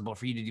possible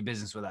for you to do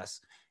business with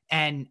us.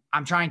 And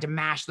I'm trying to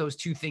mash those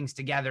two things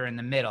together in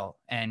the middle.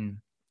 And,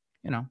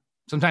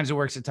 sometimes it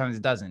works, sometimes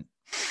it doesn't.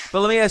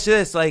 But let me ask you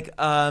this,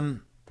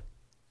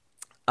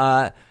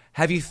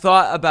 have you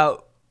thought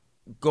about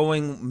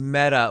going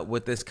meta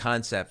with this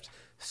concept?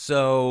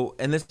 So,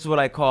 and this is what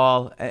I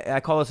call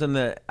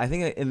this I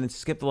think in the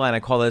skip the line,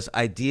 I call this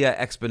idea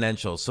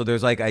exponentials. So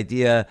there's like I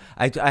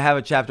have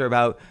a chapter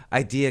about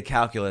idea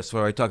calculus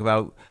where I talk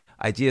about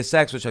idea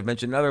sex, which I've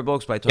mentioned in other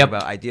books, but I talk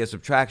about idea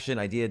subtraction,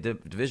 idea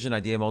division,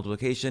 idea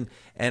multiplication,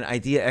 and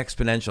idea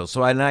exponential.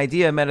 So an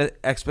idea meta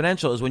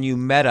exponential is when you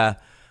meta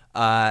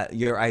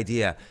your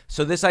idea.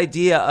 So this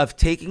idea of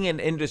taking an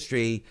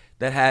industry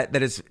that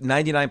is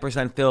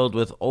 99% filled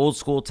with old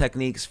school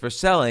techniques for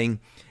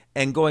selling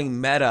and going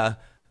meta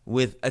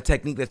with a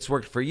technique that's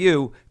worked for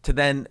you to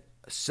then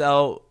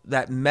sell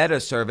that meta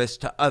service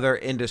to other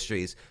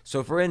industries.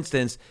 So for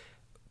instance,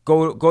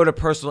 go to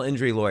personal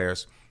injury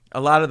lawyers. A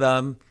lot of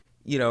them,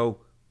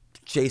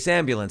 chase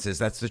ambulances.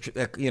 That's the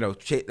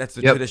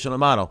traditional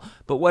model.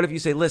 But what if you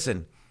say,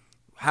 listen,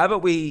 how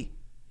about we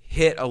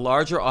hit a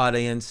larger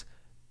audience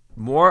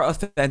more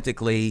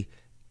authentically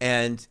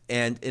and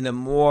in a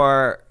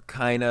more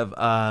kind of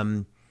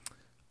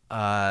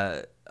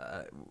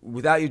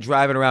without you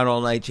driving around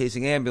all night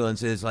chasing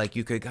ambulances, like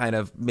you could kind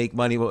of make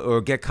money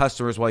or get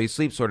customers while you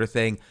sleep sort of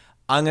thing.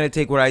 I'm going to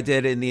take what I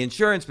did in the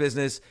insurance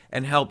business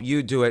and help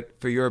you do it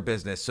for your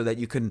business so that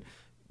you can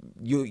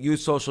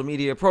use social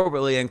media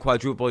appropriately and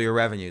quadruple your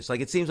revenues.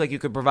 Like, it seems like you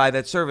could provide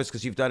that service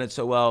because you've done it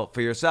so well for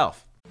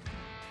yourself.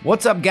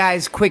 What's up,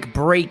 guys? Quick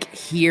break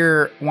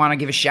here. Want to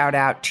give a shout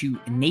out to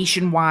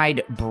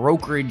Nationwide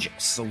Brokerage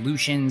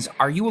Solutions.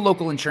 Are you a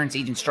local insurance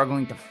agent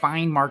struggling to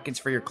find markets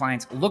for your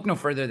clients? Look no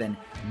further than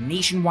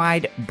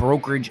Nationwide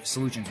Brokerage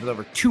Solutions. With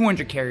over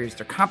 200 carriers,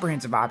 their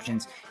comprehensive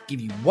options give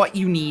you what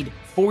you need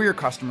for your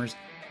customers'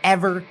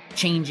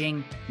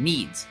 ever-changing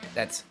needs.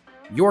 That's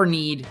your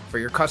need for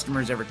your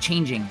customers'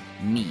 ever-changing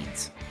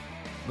needs.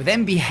 With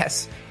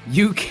NBS,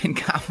 you can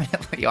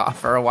confidently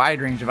offer a wide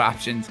range of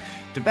options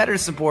to better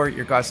support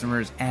your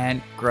customers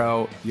and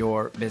grow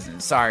your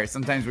business. Sorry,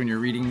 sometimes when you're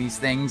reading these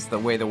things, the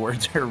way the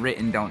words are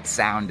written don't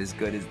sound as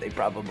good as they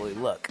probably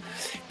look.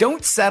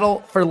 Don't settle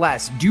for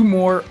less. Do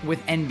more with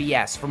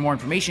NBS. For more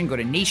information, go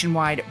to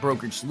Nationwide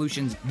Brokerage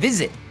Solutions.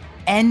 Visit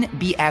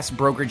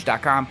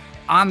nbsbrokerage.com.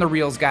 On the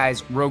reels,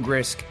 guys, Rogue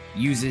Risk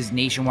uses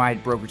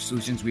Nationwide Brokerage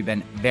Solutions. We've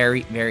been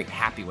very, very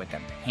happy with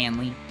them.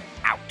 Hanley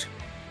out.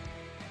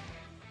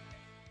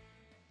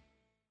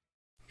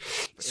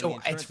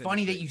 So it's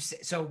funny that you say,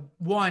 so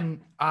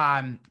one,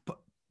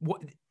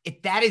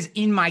 if that is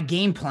in my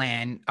game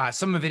plan,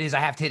 some of it is I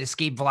have to hit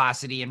escape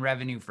velocity and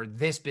revenue for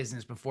this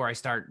business before I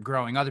start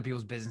growing other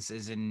people's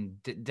businesses. And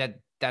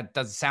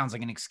that sounds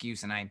like an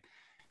excuse. And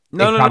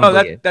No,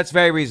 that's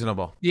very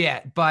reasonable.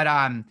 Yeah. But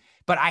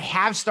I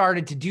have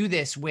started to do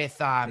this with,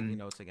 taking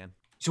notes again.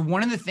 So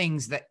one of the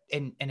things that,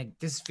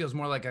 this feels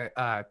more like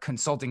a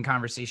consulting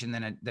conversation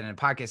than a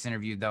podcast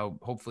interview, though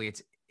hopefully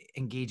it's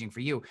engaging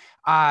for you.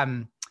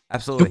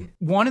 Absolutely.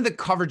 One of the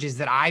coverages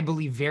that I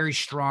believe very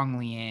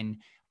strongly in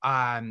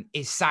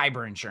is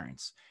cyber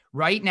insurance.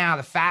 Right now,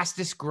 the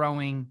fastest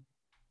growing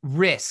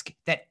risk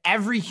that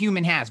every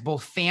human has,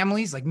 both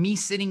families, like me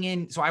sitting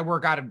in, so I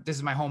work out of, this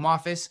is my home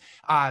office.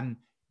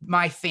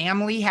 My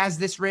family has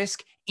this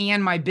risk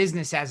and my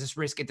business has this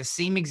risk at the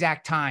same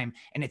exact time,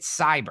 and it's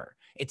cyber.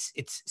 It's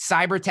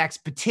cyber attacks,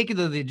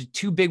 particularly the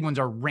two big ones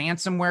are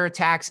ransomware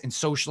attacks and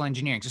social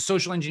engineering. So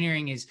social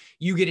engineering is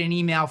you get an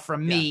email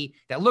from me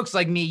that looks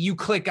like me, you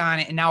click on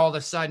it, and now all of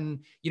a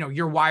sudden,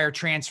 you're wire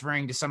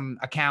transferring to some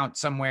account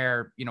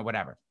somewhere,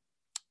 whatever.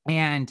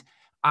 And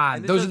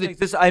those are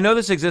the. I know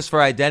this exists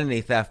for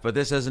identity theft, but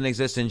this doesn't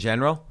exist in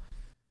general.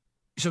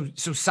 So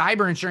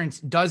cyber insurance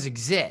does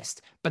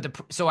exist, but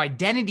so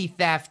identity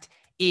theft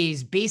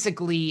is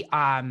basically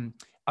a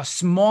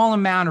small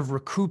amount of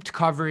recouped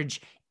coverage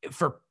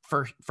for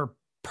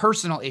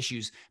personal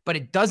issues, but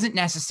it doesn't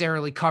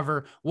necessarily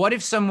cover what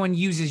if someone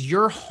uses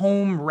your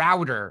home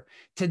router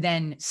to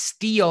then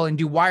steal and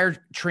do wire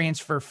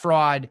transfer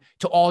fraud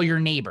to all your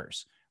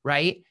neighbors,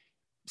 right?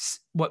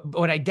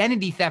 What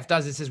identity theft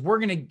does is says, we're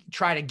going to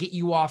try to get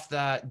you off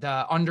the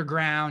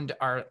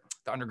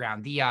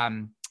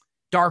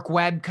dark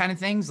web kind of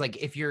things. Like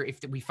if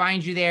we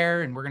find you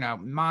there and we're going to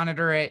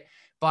monitor it,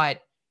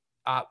 but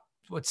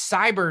what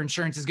cyber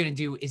insurance is going to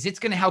do is it's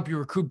going to help you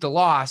recoup the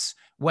loss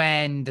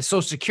when the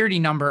social security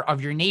number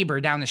of your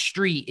neighbor down the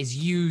street is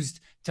used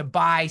to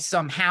buy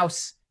some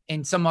house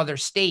in some other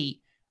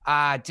state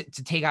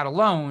to take out a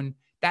loan.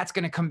 That's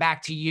going to come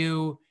back to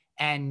you.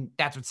 And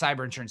that's what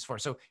cyber insurance is for.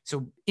 So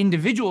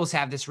individuals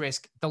have this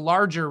risk. The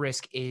larger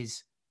risk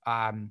is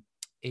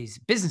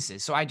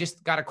businesses. So I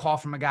just got a call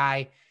from a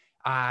guy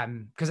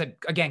because of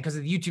the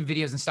YouTube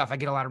videos and stuff, I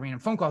get a lot of random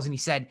phone calls. And he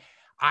said,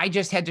 I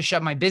just had to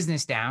shut my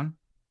business down.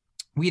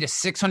 We had a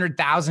 $600,000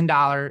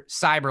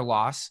 cyber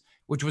loss,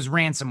 which was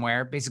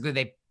ransomware. Basically,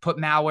 they put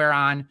malware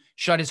on,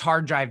 shut his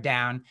hard drive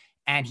down,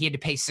 and he had to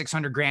pay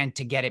 $600,000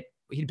 to get it.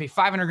 He'd pay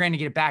 $500,000 to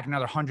get it back,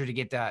 another $100,000 to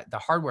get the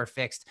hardware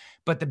fixed.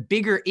 But the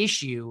bigger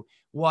issue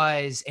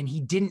was, and he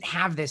didn't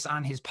have this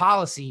on his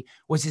policy,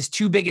 was his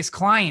two biggest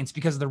clients,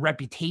 because of the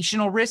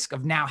reputational risk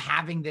of now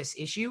having this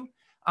issue.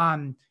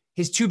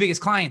 His two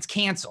biggest clients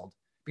canceled.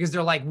 because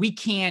they're like, we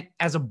can't,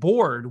 as a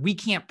board, we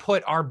can't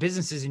put our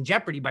businesses in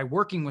jeopardy by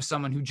working with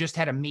someone who just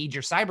had a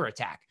major cyber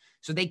attack.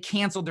 So they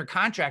canceled their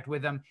contract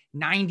with them.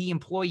 90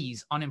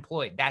 employees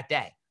unemployed that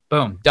day.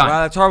 Boom, done.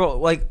 Wow, that's horrible.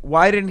 Like,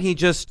 why didn't he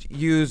just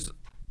use,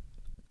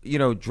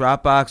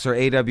 Dropbox or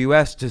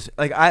AWS to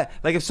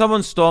like if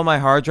someone stole my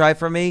hard drive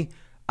from me,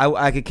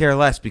 I could care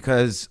less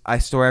because I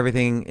store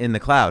everything in the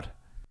cloud.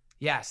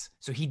 Yes.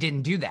 So he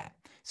didn't do that.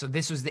 So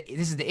this is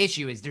the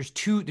issue is there's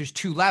two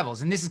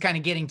levels. And this is kind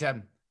of getting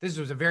to, this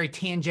was a very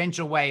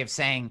tangential way of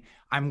saying,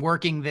 I'm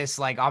working this,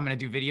 like, I'm going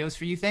to do videos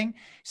for you thing.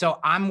 So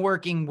I'm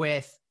working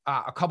with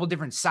a couple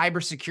different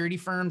cybersecurity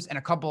firms and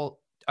a couple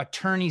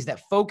attorneys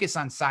that focus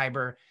on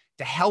cyber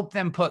to help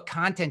them put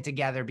content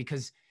together,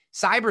 because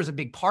cyber is a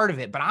big part of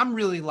it, but I'm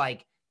really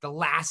like the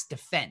last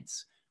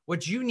defense.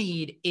 What you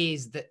need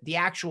is the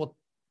actual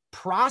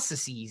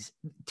processes.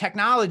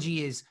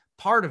 Technology is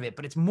part of it,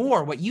 but it's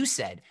more what you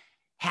said,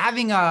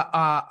 having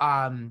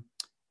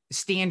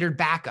standard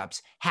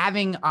backups,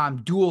 having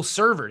dual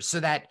servers so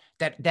that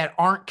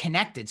aren't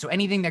connected. So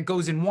anything that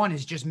goes in one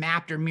is just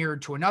mapped or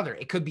mirrored to another.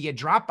 It could be a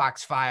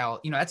Dropbox file.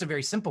 That's a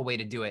very simple way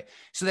to do it.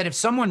 So that if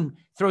someone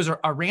throws a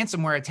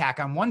ransomware attack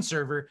on one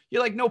server,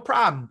 you're like, no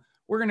problem.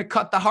 We're going to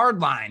cut the hard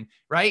line,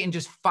 right? And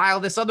just file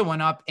this other one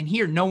up. And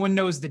here, no one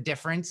knows the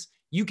difference.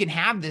 You can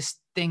have this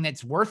thing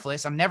that's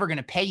worthless. I'm never going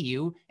to pay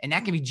you. And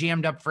that can be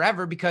jammed up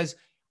forever because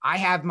I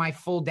have my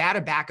full data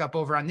backup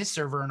over on this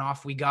server, and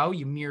off we go.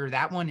 You mirror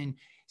that one. And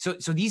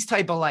so these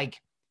type of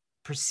like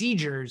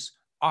procedures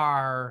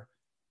are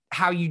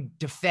how you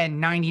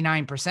defend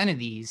 99% of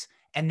these.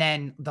 And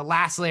then the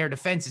last layer of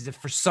defense is if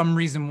for some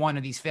reason one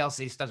of these fail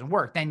safes doesn't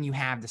work, then you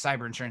have the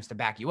cyber insurance to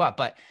back you up.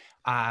 But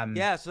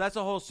yeah, so that's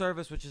a whole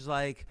service, which is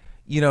like,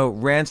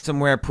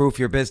 ransomware proof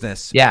your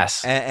business.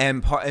 Yes.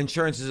 And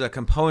insurance is a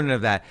component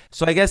of that.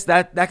 So I guess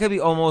that could be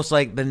almost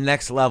like the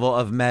next level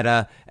of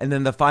meta. And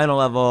then the final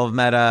level of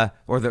meta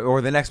or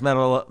the next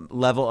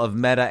level of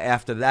meta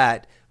after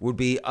that would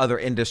be other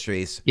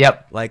industries.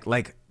 Yep.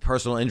 Like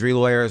personal injury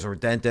lawyers or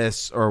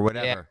dentists or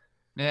whatever.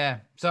 Yeah.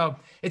 So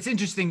it's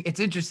interesting. It's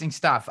interesting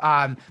stuff.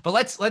 But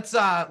let's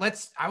I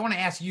want to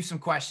ask you some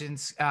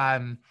questions.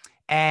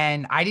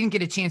 And I didn't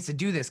get a chance to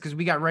do this because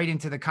we got right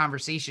into the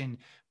conversation,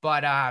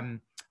 but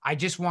I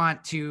just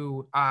want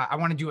to, I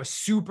want to do a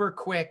super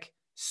quick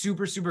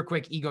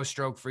ego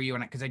stroke for you.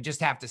 And because I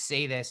just have to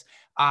say this,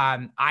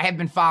 I have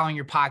been following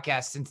your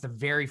podcast since the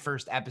very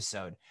first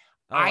episode.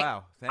 Oh,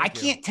 wow. Thank you. I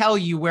can't tell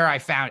you where I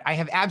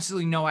have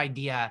absolutely no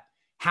idea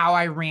how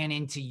I ran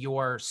into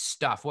your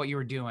stuff, what you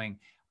were doing.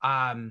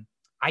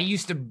 I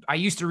used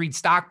to read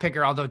Stock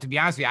Picker, although to be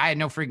honest with you, I had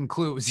no freaking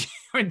clue it was you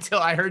until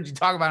I heard you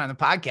talk about it on the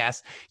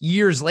podcast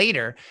years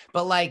later.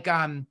 But like,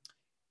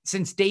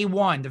 since day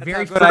one, That's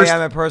very first, I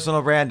am at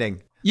personal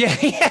branding. Yeah,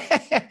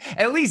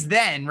 at least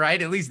then,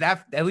 right? At least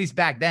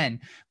back then.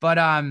 But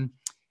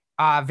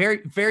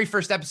very, very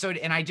first episode,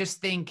 and I just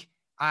think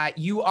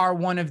you are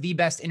one of the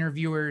best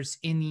interviewers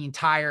in the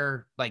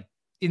entire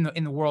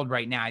in the world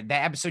right now.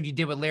 That episode you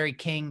did with Larry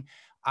King.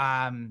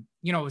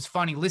 It was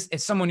funny.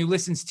 As someone who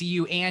listens to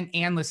you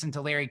and listened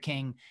to Larry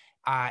King,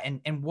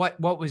 and what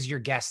was your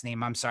guest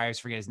name? I'm sorry, I always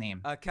forget his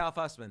name. Cal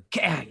Fussman,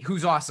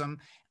 who's awesome.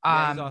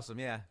 Yeah, he's awesome.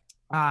 Yeah.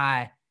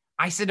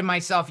 I said to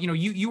myself,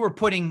 you were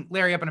putting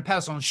Larry up on a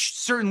pedestal, and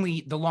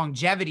certainly the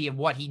longevity of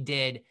what he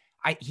did,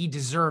 he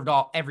deserved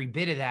every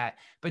bit of that.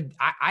 But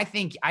I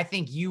think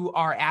you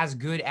are as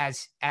good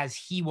as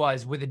he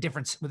was with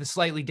a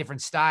slightly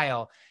different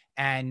style.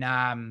 And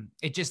I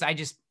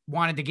just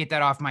wanted to get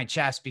that off my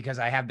chest because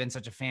I have been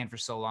such a fan for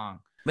so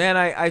long. Man,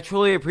 I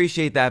truly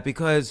appreciate that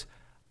because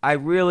I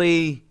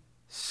really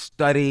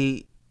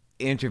study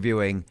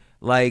interviewing.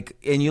 And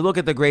you look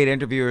at the great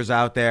interviewers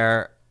out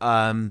there,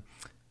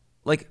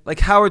 like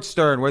Howard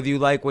Stern, whether you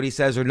like what he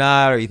says or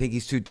not, or you think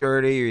he's too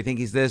dirty, or you think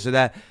he's this or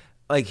that.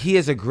 He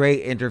is a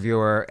great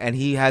interviewer, and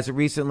he has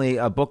recently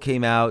a book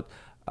came out.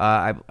 If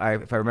I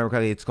remember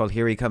correctly, it's called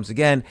Here He Comes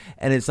Again,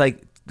 and it's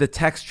like the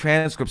text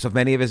transcripts of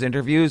many of his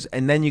interviews,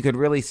 and then you could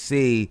really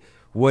see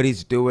what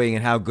he's doing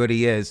and how good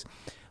he is.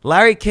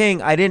 Larry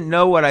King, I didn't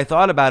know what I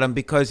thought about him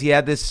because he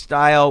had this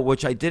style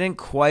which I didn't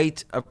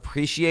quite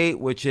appreciate,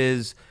 which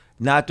is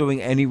not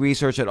doing any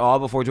research at all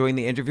before doing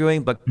the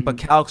interviewing. But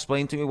Cal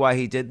explained to me why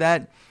he did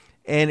that,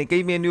 and it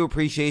gave me a new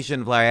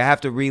appreciation of Larry. I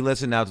have to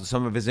re-listen now to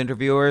some of his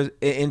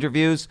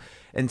interviews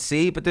and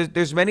see. But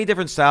there's many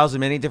different styles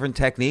and many different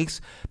techniques.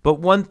 But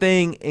one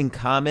thing in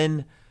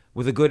common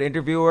with a good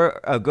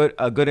interviewer, a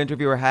good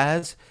interviewer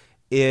has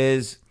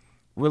is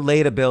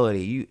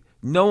relatability.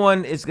 No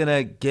one is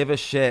gonna give a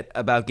shit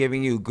about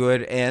giving you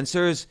good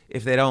answers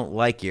if they don't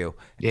like you.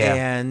 Yeah.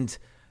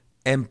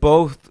 And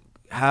both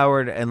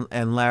Howard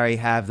and Larry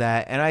have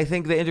that. And I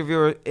think the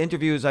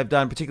interviews I've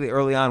done, particularly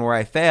early on, where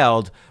I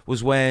failed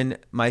was when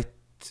my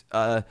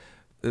the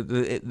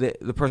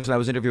person I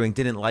was interviewing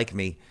didn't like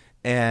me,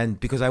 and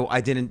because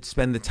I didn't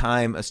spend the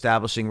time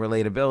establishing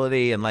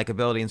relatability and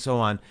likability and so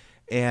on.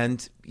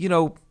 And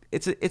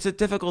it's a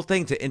difficult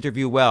thing to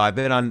interview well. I've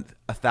been on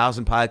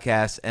 1,000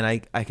 podcasts, and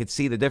I could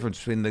see the difference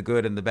between the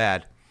good and the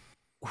bad.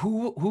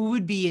 who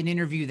would be an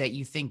interview that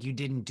you think you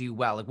didn't do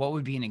well? Like, what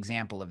would be an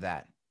example of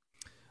that?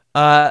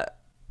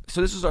 So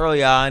this was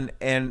early on,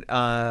 and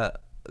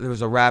there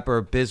was a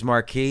rapper, Biz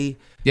Markie.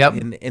 Yep.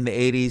 In the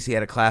 80s, he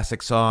had a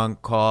classic song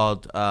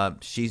called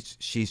 "She's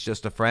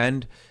Just a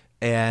Friend,"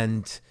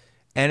 and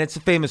it's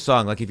a famous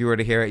song. Like if you were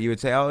to hear it, you would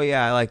say, "Oh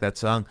yeah, I like that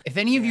song." If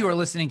any of you are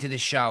listening to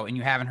this show and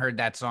you haven't heard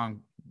that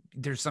song,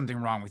 there's something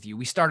wrong with you.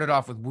 We started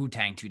off with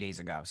Wu-Tang 2 days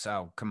ago,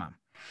 so come on.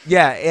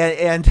 Yeah,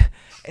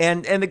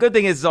 and the good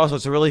thing is also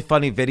it's a really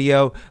funny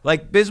video.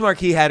 Like Biz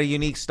Markie had a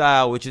unique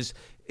style, which is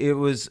it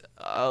was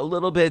a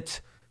little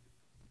bit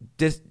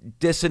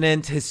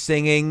dissonant, his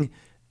singing,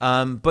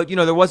 but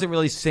there wasn't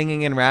really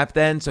singing in rap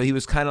then, so he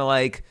was kind of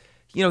like,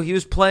 he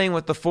was playing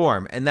with the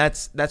form, and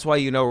that's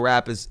why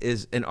rap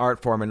is an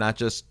art form and not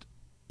just,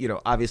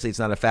 obviously it's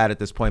not a fad at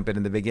this point, but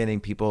in the beginning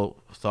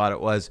people thought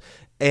it was,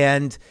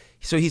 and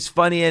so he's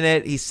funny in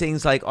it. He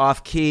sings like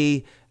off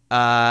key,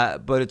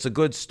 but it's a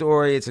good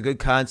story, it's a good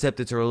concept,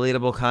 it's a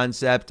relatable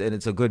concept, and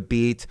it's a good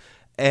beat,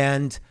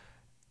 and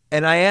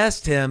I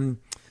asked him,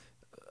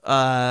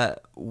 how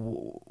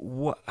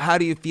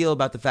do you feel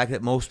about the fact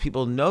that most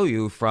people know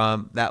you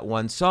from that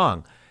one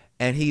song?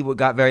 And he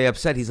got very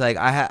upset. He's like,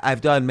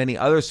 I've done many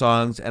other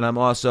songs, and I'm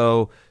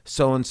also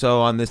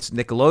so-and-so on this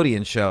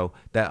Nickelodeon show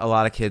that a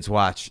lot of kids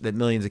watch, that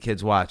millions of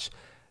kids watch.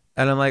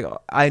 And I'm like,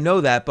 I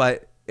know that,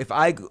 but if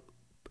I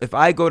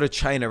go to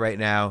China right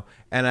now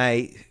and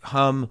I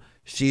hum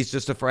She's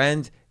Just a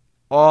Friend,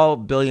 all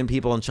billion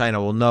people in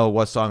China will know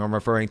what song I'm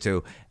referring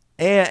to.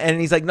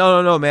 And he's like,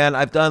 no, man,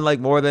 I've done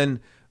like more than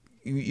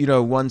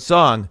one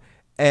song.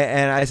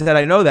 And I said,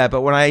 I know that,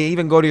 but when I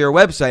even go to your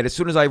website, as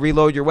soon as I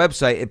reload your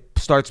website, it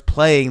starts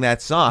playing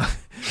that song.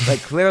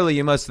 Like clearly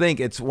you must think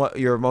it's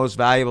your most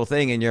valuable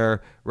thing in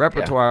your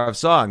repertoire of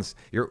songs,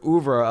 your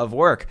oeuvre of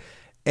work.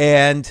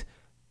 And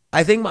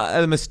I think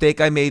the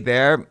mistake I made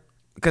there,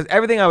 because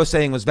everything I was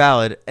saying was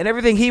valid and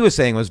everything he was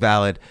saying was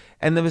valid.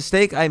 And the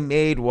mistake I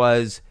made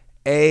was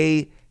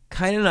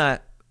kind of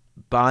not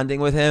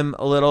bonding with him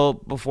a little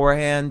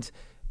beforehand.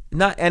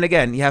 And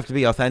again, you have to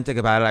be authentic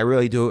about it. I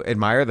really do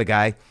admire the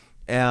guy.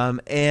 And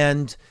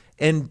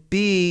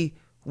B,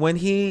 when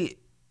he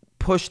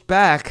pushed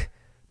back,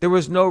 there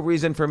was no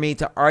reason for me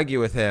to argue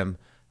with him.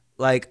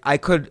 Like I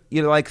could,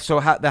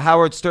 the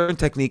Howard Stern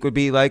technique would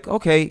be like,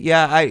 okay,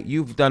 yeah,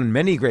 you've done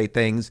many great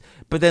things,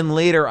 but then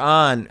later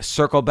on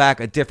circle back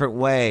a different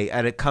way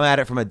and come at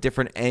it from a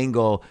different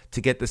angle to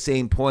get the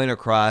same point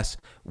across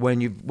when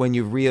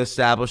you've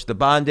reestablished the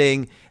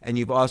bonding and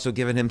you've also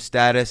given him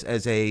status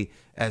as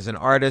an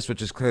artist,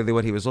 which is clearly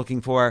what he was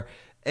looking for.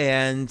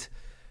 And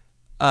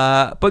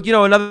but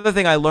another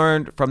thing I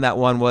learned from that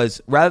one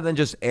was rather than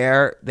just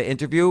air the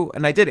interview,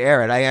 and I did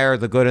air it, I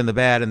aired the good and the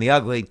bad and the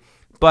ugly,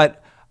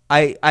 but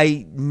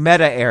I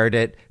meta aired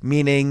it,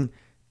 meaning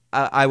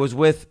I was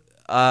with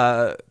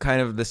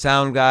kind of the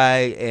sound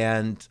guy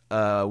and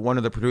one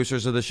of the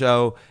producers of the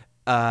show,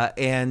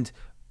 and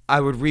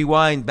I would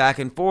rewind back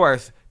and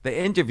forth the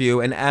interview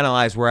and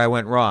analyze where I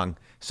went wrong.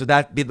 So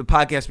the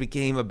podcast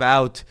became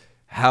about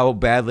how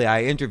badly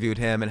I interviewed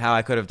him and how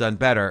I could have done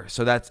better.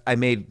 So I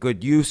made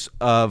good use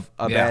of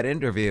a bad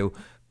interview.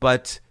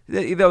 But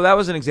that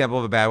was an example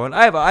of a bad one.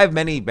 I have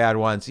many bad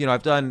ones.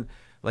 I've done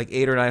like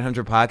 800 or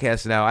 900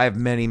 podcasts now. I have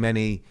many,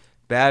 many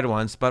bad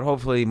ones, but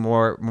hopefully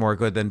more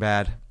good than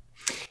bad.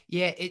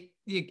 Yeah.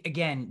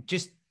 Again,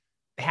 just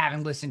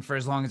having listened for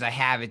as long as I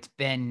have, it's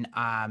been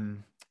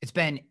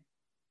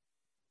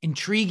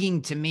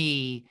intriguing to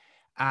me.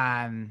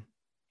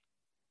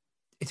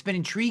 It's been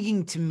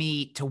intriguing to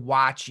me to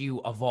watch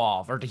you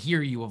evolve or to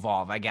hear you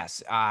evolve, I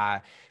guess,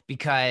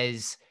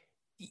 because,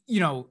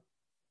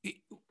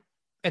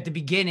 at the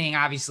beginning,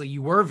 obviously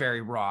you were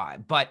very raw,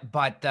 but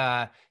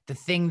the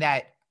thing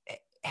that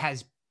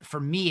has, for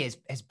me,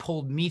 has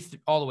pulled me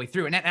all the way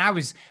through. And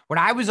what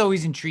I was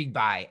always intrigued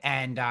by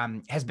and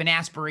has been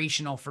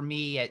aspirational for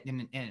me.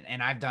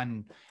 And I've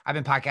been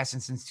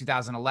podcasting since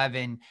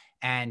 2011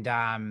 and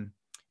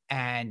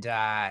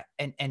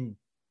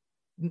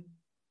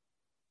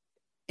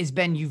has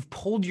been, you've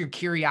pulled your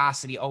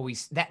curiosity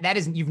always. That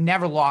isn't, you've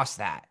never lost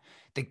that.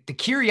 The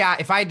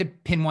curiosity, if I had to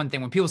pin one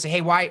thing, when people say,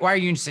 hey, why are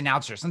you interested in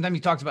outsource? Sometimes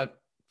he talks about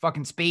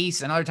fucking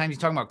space and other times he's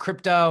talking about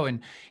crypto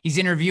and he's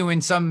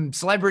interviewing some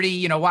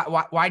celebrity,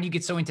 why do you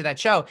get so into that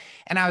show?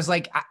 And I was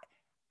like,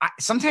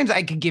 sometimes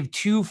I could give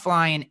two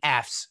flying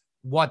Fs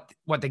what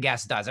the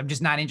guest does. I'm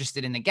just not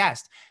interested in the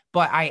guest,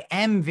 but I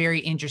am very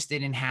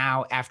interested in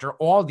how after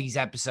all these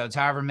episodes,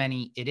 however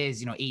many it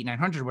is, 800,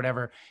 900,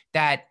 whatever,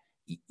 that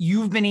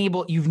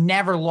you've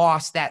never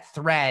lost that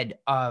thread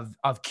of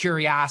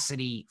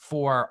curiosity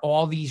for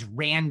all these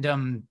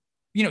random,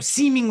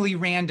 seemingly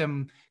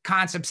random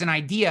concepts and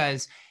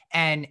ideas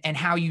and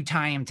how you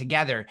tie them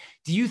together.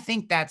 Do you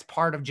think that's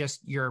part of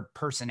just your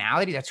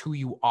personality? That's who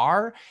you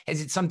are?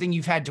 Is it something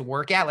you've had to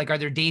work at? Like, are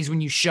there days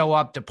when you show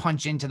up to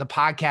punch into the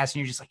podcast and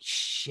you're just like,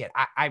 shit,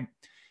 I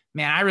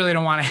really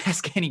don't want to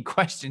ask any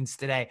questions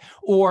today?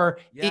 Or,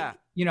 yeah,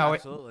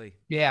 absolutely.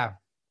 Yeah.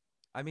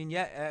 I mean,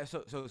 yeah.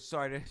 So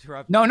sorry to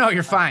interrupt. No,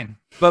 you're fine.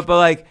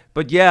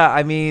 But yeah.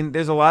 I mean,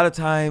 there's a lot of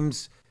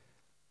times,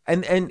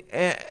 and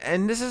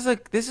this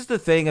is the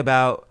thing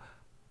about,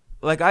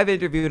 like, I've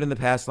interviewed in the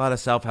past a lot of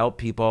self-help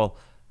people,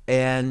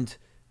 and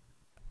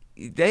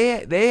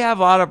they have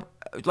a lot of,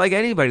 like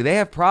anybody, they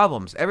have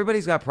problems.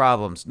 Everybody's got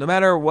problems, no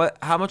matter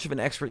how much of an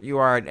expert you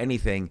are at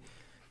anything.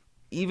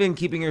 Even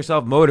keeping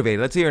yourself motivated.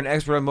 Let's say you're an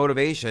expert on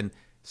motivation.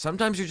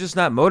 Sometimes you're just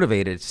not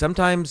motivated.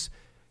 Sometimes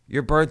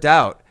you're burnt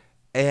out,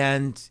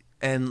 and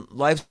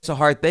life's a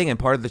hard thing. And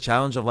part of the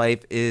challenge of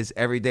life is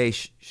every day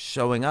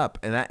showing up,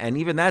 and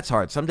even that's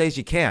hard. Some days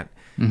you can't.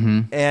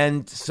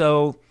 And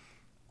so,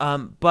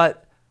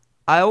 but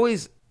I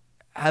always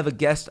have a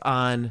guest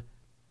on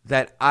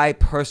that I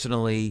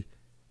personally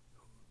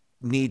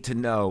need to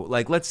know.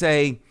 Like, let's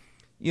say,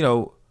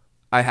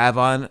 I have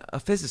on a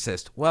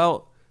physicist.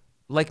 Well,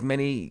 like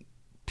many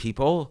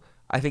people,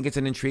 I think it's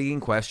an intriguing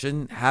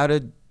question. How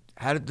did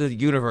the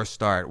universe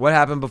start? What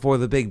happened before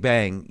the Big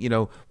Bang?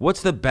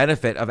 What's the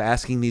benefit of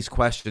asking these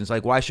questions?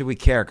 Like, why should we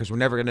care? Because we're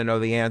never going to know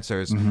the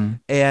answers.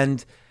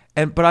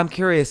 But I'm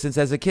curious since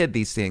as a kid,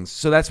 these things.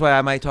 So that's why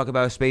I might talk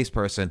about a space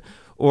person.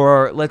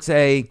 Or let's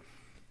say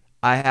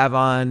I have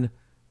on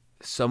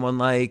someone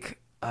like,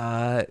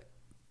 a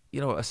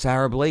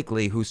Sarah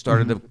Blakely, who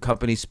started the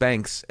company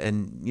Spanx,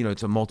 and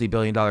it's a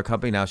multi-billion-dollar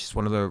company now. She's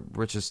one of the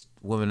richest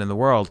women in the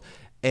world,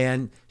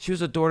 and she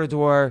was a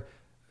door-to-door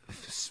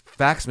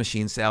fax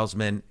machine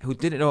salesman who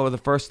didn't know the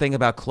first thing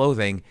about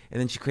clothing,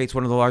 and then she creates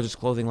one of the largest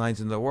clothing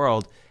lines in the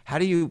world.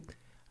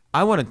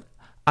 I want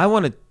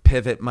to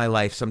pivot my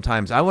life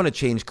sometimes. I want to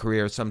change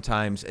careers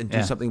sometimes and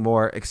do something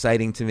more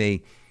exciting to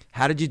me.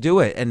 How did you do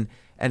it?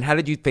 And how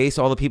did you face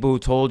all the people who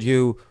told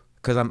you?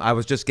 Because I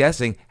was just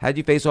guessing. How did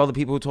you face all the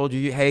people who told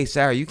you, hey,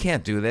 Sarah, you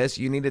can't do this.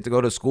 You needed to go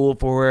to school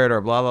for it,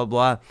 or blah, blah,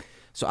 blah.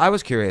 So I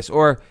was curious.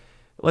 Or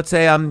let's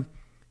say I'm,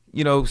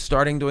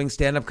 starting doing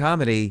stand-up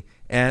comedy,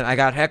 and I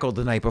got heckled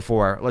the night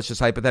before. Let's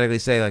just hypothetically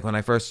say, like, when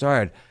I first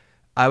started,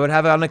 I would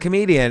have it on a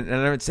comedian, and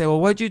I would say,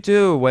 well, what'd you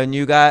do when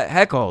you got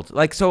heckled?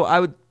 Like, so I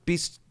would be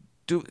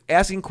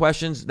asking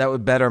questions that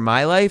would better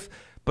my life.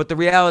 But the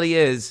reality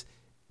is,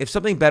 if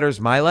something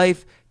betters my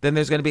life, then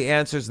there's going to be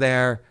answers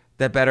there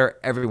that better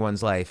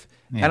everyone's life.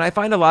 Yeah. And I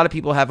find a lot of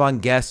people have on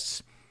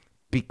guests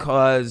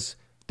because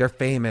they're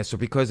famous or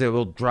because it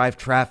will drive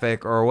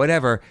traffic or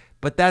whatever,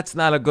 but that's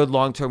not a good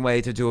long-term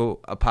way to do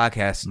a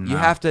podcast. No.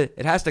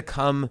 It has to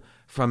come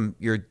from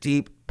your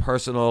deep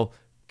personal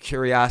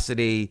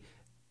curiosity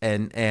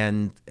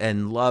and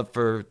love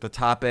for the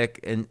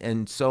topic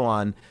and so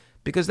on,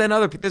 because then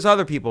there's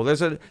other people.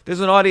 There's an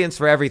audience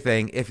for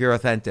everything if you're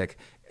authentic.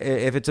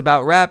 If it's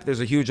about rap, there's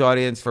a huge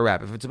audience for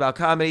rap. If it's about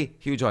comedy,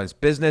 huge audience.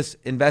 Business,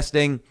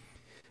 investing,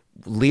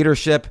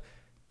 leadership,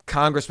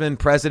 congressmen,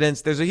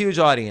 presidents, there's a huge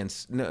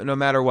audience no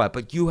matter what.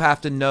 But you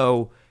have to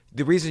know,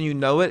 the reason you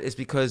know it is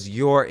because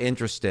you're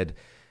interested.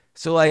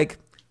 So, like,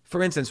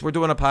 for instance, we're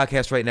doing a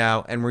podcast right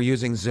now and we're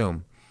using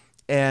Zoom.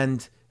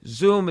 And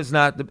Zoom is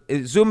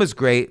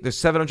great. There's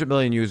 700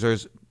 million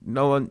users.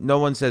 No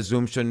one says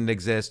Zoom shouldn't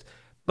exist.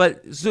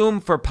 But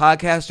Zoom for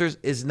podcasters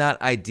is not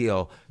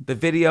ideal. The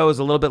video is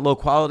a little bit low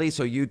quality,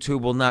 so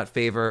YouTube will not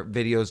favor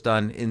videos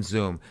done in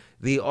Zoom.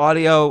 The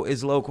audio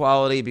is low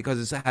quality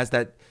because it has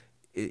that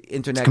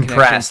internet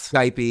connection,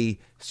 Skype-y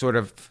sort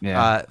of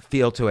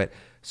feel to it.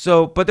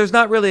 So, but there's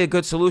not really a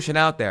good solution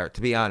out there,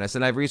 to be honest,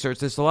 and I've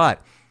researched this a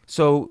lot.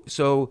 So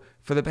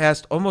for the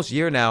past almost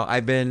year now,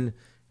 I've been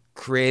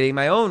creating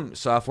my own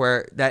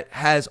software that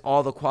has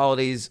all the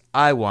qualities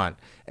I want.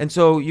 And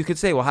so you could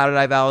say, well, how did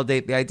I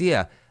validate the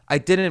idea? I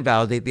didn't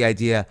validate the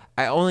idea.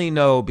 I only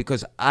know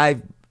because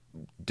I've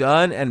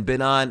done and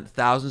been on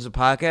thousands of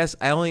podcasts.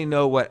 I only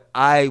know what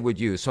I would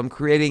use. So I'm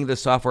creating the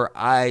software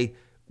I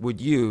would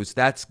use.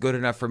 That's good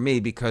enough for me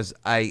because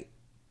I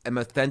am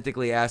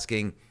authentically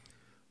asking,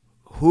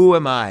 who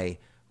am I?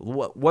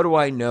 What do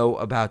I know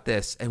about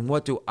this? And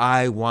what do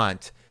I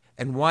want?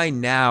 And why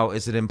now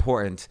is it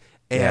important?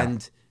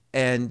 And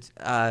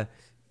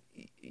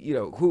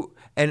who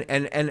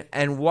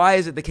and why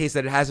is it the case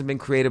that it hasn't been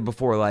created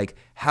before? Like,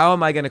 how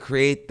am I going to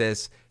create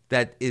this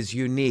that is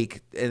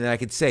unique? And I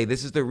could say,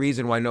 this is the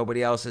reason why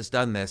nobody else has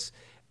done this.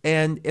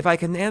 And if I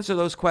can answer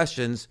those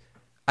questions,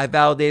 I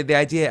validated the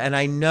idea, and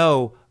I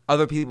know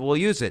other people will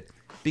use it.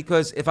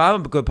 Because if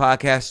I'm a good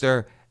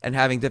podcaster and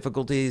having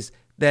difficulties,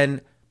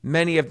 then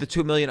many of the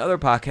 2 million other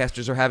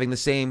podcasters are having the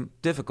same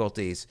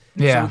difficulties.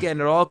 Yeah. So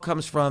again, it all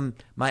comes from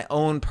my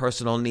own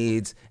personal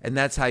needs, and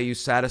that's how you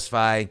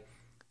satisfy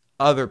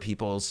other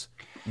people's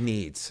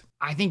needs.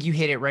 I think you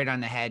hit it right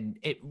on the head.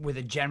 With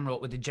a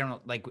general,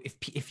 like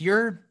if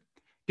you're,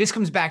 this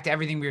comes back to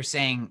everything we were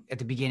saying at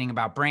the beginning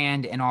about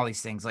brand and all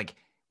these things. Like,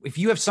 if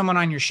you have someone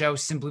on your show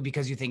simply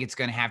because you think it's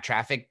going to have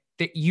traffic,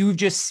 that you've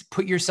just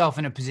put yourself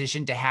in a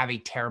position to have a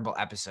terrible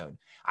episode.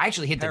 I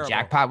actually hit the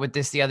jackpot with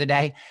this the other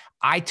day.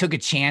 I took a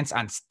chance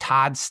on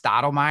Todd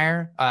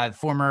Stottlemyre,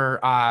 former.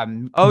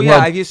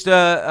 I used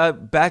to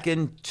back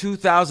in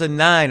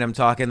 2009. I'm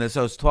talking this.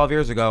 So it's 12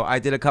 years ago. I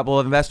did a couple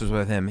of investors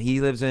with him. He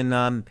lives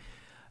in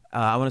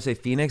I want to say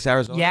Phoenix,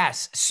 Arizona.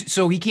 Yes.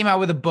 So he came out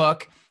with a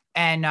book,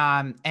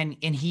 and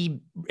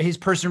his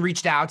person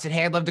reached out, said,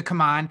 "Hey, I'd love to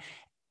come on."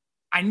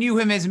 I knew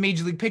him as a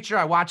major league pitcher.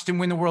 I watched him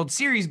win the World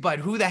Series, but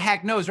who the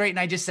heck knows, right? And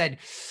I just said,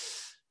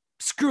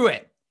 screw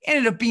it.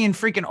 Ended up being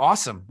freaking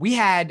awesome. We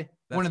had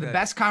one of the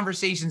best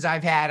conversations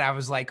I've had. I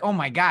was like, oh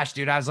my gosh,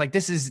 dude. I was like,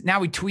 now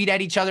we tweet at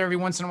each other every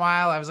once in a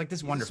while. I was like, this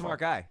is wonderful. Smart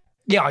guy.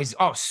 Yeah, he's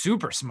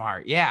super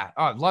smart. Yeah.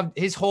 Oh, I loved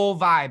his whole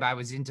vibe. I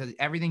was into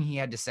everything he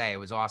had to say. It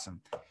was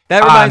awesome.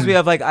 That reminds me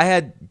of, like, I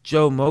had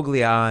Joe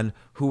Mowgli on,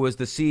 who was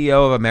the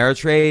CEO of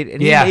Ameritrade,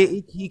 and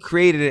he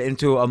created it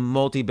into a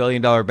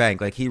multi-billion-dollar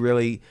bank. Like, he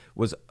really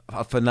was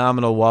a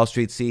phenomenal Wall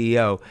Street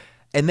CEO.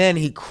 And then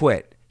he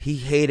quit. He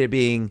hated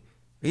being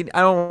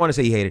I don't want to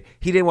say he hated.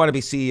 He didn't want to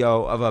be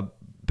CEO of a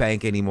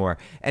bank anymore.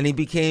 And he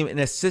became an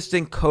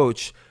assistant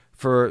coach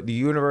for the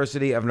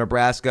University of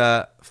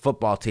Nebraska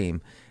football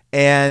team.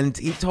 And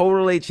he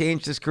totally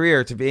changed his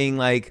career to being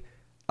like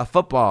a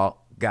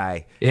football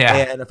guy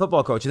and a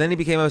football coach. And then he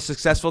became a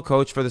successful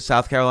coach for the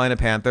South Carolina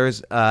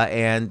Panthers,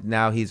 and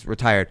now he's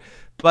retired.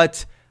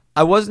 But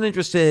I wasn't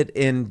interested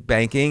in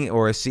banking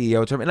or a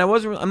CEO term, and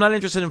I'm not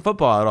interested in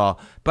football at all.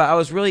 But I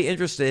was really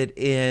interested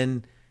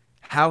in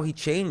how he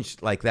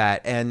changed like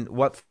that and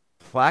what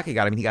flack he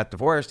got. I mean, he got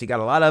divorced. He got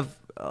a lot of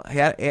he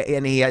had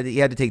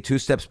to take 2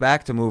 steps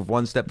back to move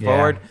 1 step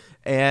forward.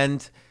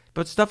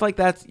 But stuff like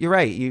that, you're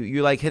right.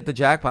 You like hit the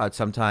jackpot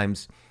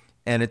sometimes,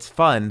 and it's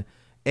fun.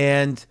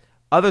 And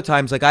other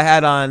times, like I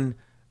had on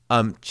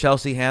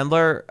Chelsea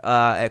Handler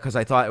because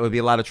I thought it would be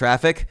a lot of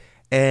traffic.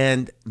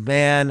 And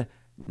man,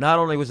 not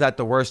only was that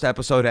the worst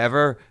episode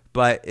ever,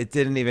 but it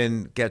didn't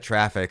even get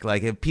traffic.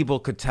 Like, if people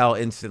could tell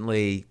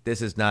instantly,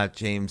 this is not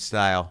James'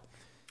 style.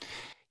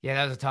 Yeah,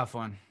 that was a tough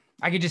one.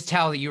 I could just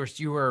tell that you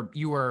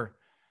were.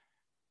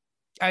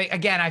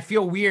 I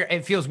feel weird.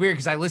 It feels weird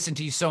because I listened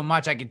to you so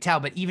much. I could tell,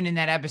 but even in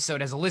that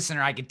episode, as a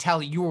listener, I could tell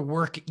that you were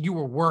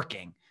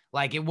working.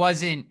 Like, it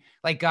wasn't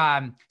like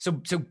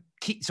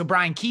So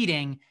Brian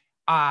Keating,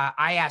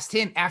 I asked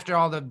him after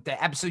all the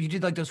episodes. You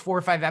did like those 4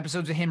 or 5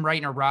 episodes of him right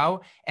in a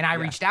row, and I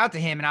reached out to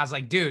him and I was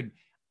like, dude,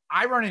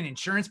 I run an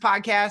insurance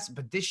podcast,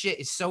 but this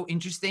shit is so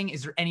interesting.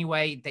 Is there any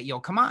way that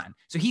you'll come on?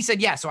 So he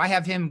said, yeah. So I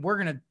have him. We're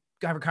gonna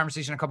have a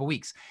conversation in a couple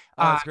weeks.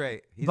 Oh, that's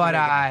great.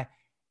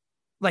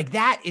 Like,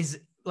 that is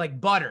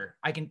like butter.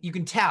 You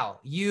can tell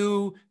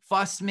you,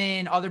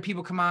 Fussman, other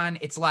people come on.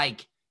 It's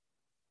like,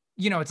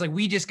 it's like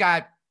we just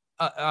got,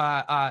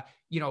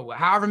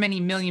 however many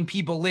million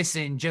people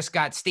listen, just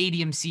got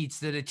stadium seats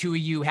to the two of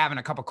you having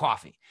a cup of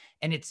coffee,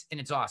 and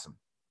it's awesome.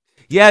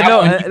 Yeah,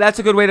 no, that's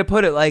a good way to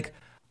put it. Like,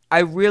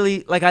 I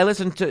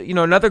listened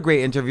to, another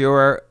great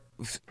interviewer,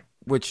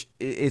 which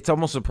it's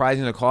almost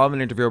surprising to call him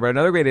an interviewer, but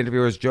another great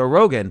interviewer is Joe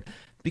Rogan,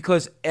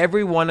 because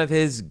every one of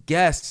his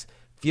guests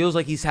feels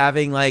like he's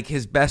having like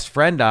his best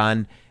friend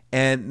on,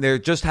 and they're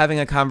just having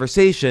a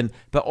conversation,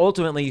 but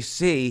ultimately you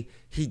see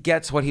he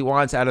gets what he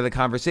wants out of the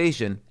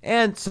conversation,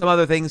 and some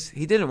other things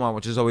he didn't want,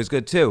 which is always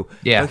good too.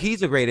 Yeah. So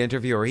he's a great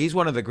interviewer. He's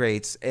one of the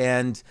greats.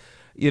 And,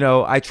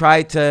 I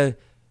try to,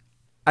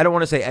 I don't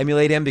want to say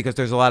emulate him, because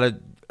there's a lot of,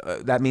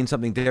 that means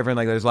something different.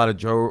 Like, there's a lot of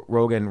Joe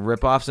Rogan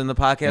ripoffs in the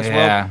podcast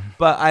world.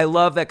 But I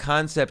love that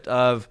concept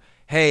of,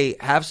 hey,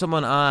 have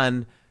someone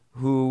on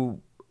who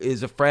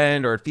is a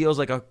friend, or it feels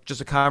like just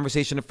a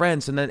conversation of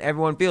friends, and then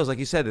everyone feels, like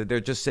you said, that they're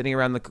just sitting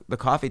around the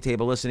coffee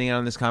table listening in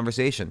on this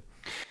conversation.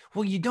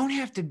 Well, you don't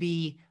have to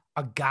be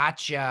a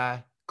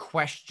gotcha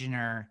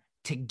questioner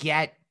to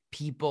get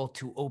people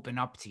to open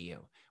up to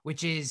you,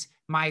 which is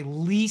my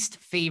least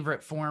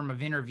favorite form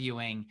of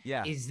interviewing.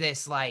 Is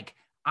this like,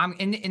 I'm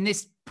in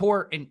this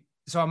and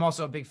so I'm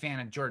also a big fan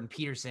of Jordan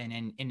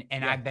Peterson,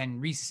 and I've been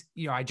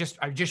I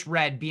just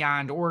read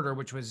Beyond Order,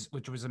 which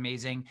was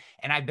amazing,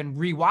 and I've been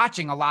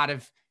rewatching a lot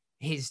of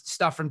his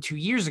stuff from 2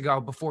 years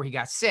ago before he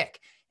got sick,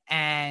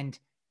 and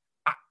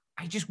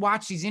I just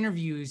watch these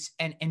interviews,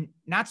 and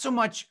not so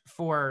much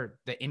for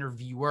the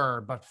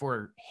interviewer, but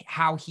for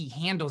how he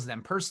handles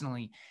them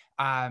personally.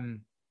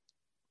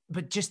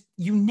 But just,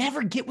 you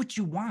never get what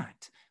you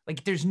want.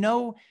 Like, there's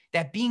no,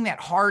 that being that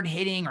hard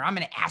hitting, or I'm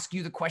going to ask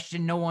you the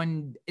question no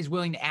one is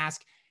willing to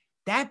ask.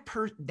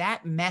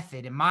 That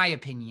method, in my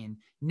opinion,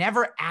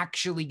 never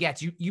actually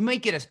gets you. You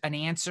might get an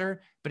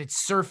answer, but it's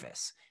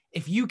surface.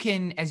 If you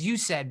can, as you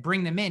said,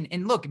 bring them in,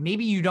 and look,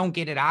 maybe you don't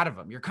get it out of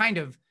them. You're kind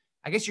of,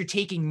 I guess you're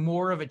taking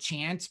more of a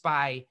chance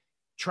by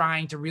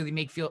trying to really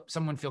make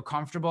someone feel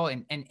comfortable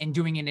and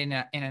doing it in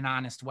an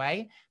honest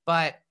way.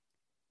 But,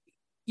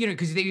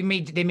 because they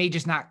may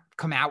just not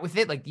come out with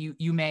it. Like,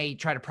 you may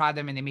try to prod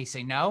them and they may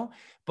say no,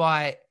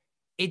 but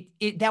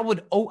I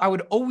would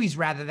always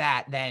rather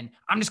that than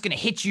I'm just going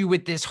to hit you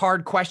with this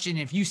hard question.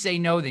 If you say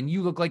no, then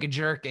you look like a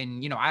jerk,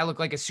 and, I look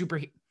like a super.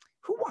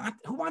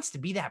 Who wants to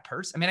be that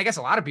person? I mean, I guess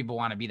a lot of people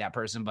want to be that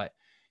person, but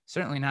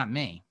certainly not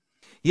me.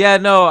 Yeah,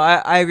 no,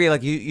 I agree.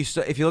 Like, you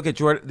if you look at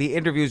the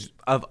interviews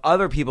of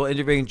other people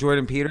interviewing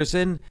Jordan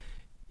Peterson,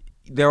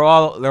 they're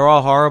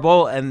all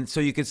horrible, and so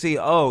you can see,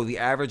 the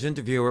average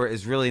interviewer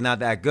is really not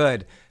that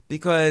good,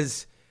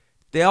 because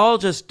they all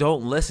just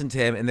don't listen to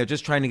him, and they're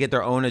just trying to get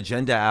their own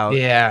agenda out.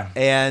 Yeah.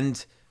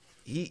 And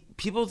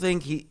people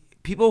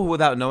who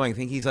without knowing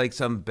think he's like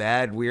some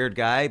bad, weird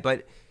guy,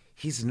 but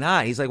he's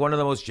not. He's like one of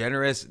the most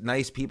generous,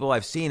 nice people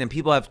I've seen, and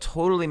people have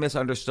totally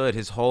misunderstood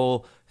his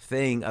whole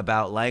thing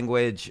about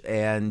language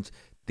and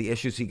the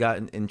issues he got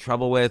in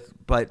trouble with.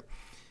 But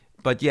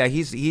yeah,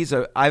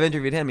 I've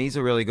interviewed him. He's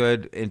a really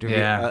good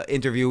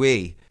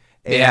interviewee.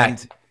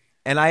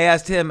 And I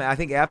asked him, I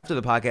think after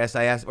the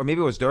podcast, or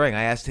maybe it was during,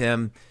 I asked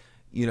him,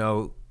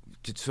 to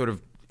sort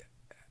of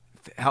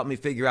help me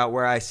figure out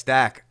where I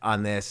stack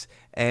on this.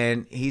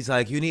 And he's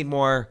like, you need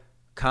more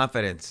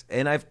confidence.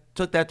 And I've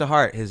took that to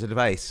heart, his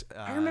advice.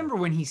 I remember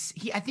when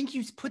I think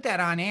you put that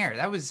on air.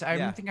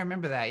 I think I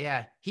remember that.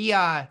 Yeah.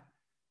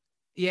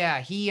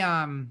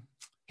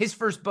 His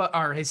first book,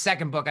 or his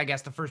second book, I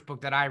guess the first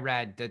book that I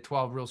read, The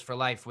 12 Rules for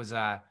Life, was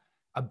a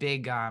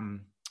big, I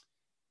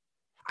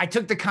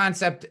took the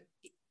concept,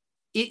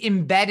 it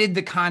embedded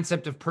the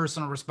concept of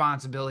personal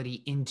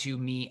responsibility into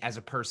me as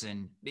a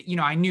person.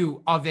 I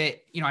knew of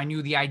it, I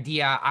knew the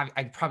idea.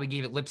 I probably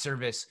gave it lip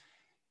service.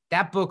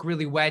 That book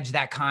really wedged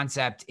that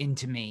concept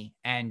into me,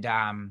 and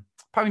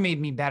probably made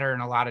me better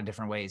in a lot of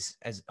different ways,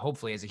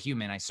 hopefully as a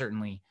human. I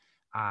certainly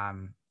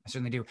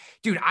do.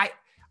 Dude,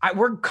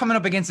 we're coming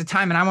up against the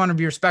time, and I want to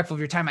be respectful of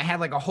your time. I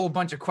had like a whole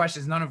bunch of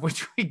questions, none of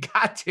which we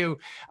got to.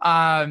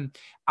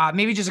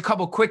 Maybe just a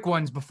couple quick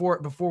ones before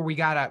we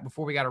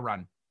gotta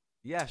run.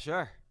 Yeah,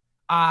 sure.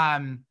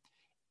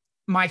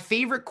 My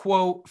favorite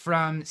quote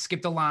from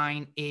Skip the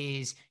Line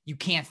is, "You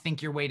can't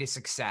think your way to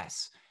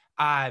success."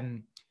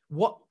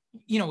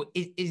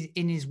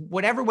 Is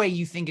whatever way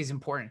you think is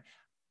important.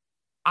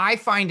 I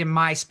find in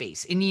my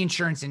space, in the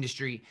insurance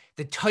industry,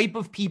 the type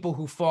of people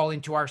who fall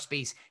into our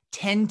space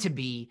tend to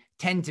be,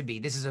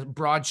 this is a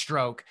broad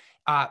stroke,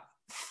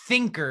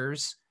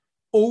 thinkers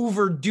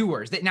over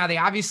doers. That now they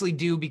obviously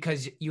do,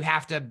 because you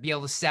have to be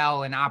able to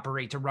sell and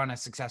operate to run a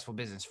successful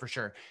business, for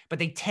sure. But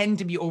they tend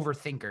to be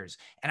overthinkers.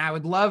 And I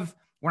would love,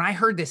 when I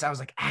heard this, I was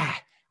like,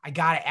 I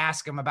got to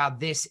ask him about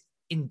this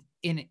and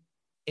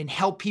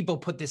help people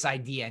put this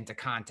idea into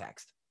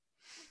context.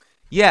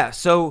 Yeah.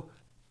 So,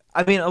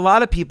 I mean, a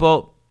lot of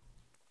people,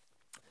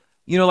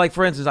 like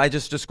for instance, I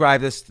just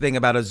described this thing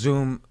about a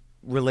Zoom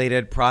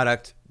related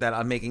product that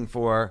I'm making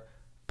for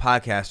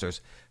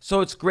podcasters.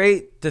 So it's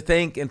great to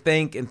think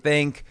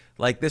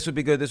like this would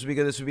be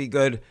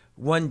good.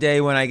 One day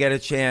when I get a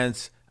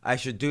chance, I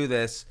should do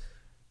this.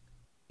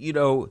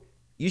 You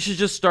should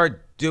just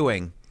start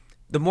doing.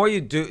 The more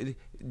you do,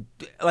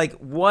 like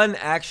one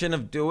action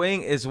of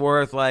doing is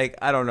worth like,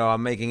 I don't know,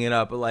 I'm making it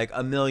up, but like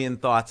 1 million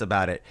thoughts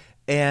about it,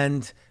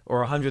 or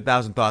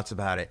 100,000 thoughts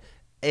about it.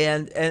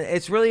 And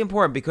it's really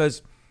important,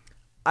 because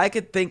I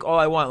could think all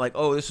I want, like,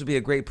 oh, this would be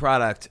a great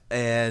product,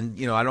 and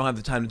I don't have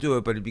the time to do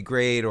it, but it'd be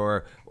great,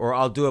 or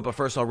I'll do it, but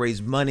first I'll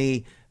raise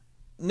money.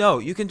 No,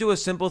 you can do a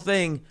simple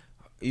thing.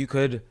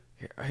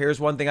 Here's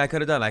one thing I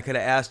could have done. I could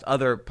have asked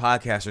other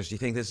podcasters, do you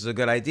think this is a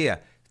good idea?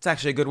 It's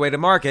actually a good way to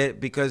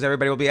market, because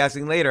everybody will be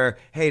asking later,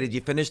 hey, did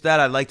you finish that?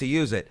 I'd like to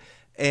use it.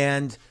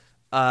 And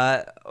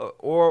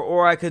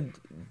or I could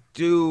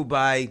do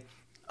by,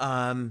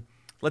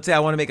 let's say I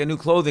want to make a new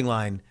clothing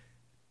line.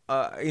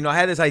 I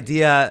had this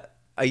idea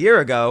a year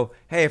ago.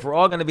 Hey, if we're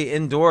all going to be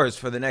indoors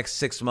for the next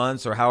 6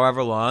 months or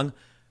however long,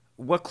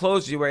 what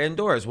clothes do you wear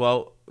indoors?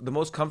 Well, the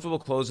most comfortable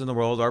clothes in the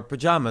world are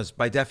pajamas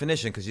by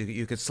definition, because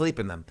you could sleep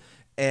in them.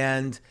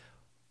 And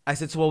I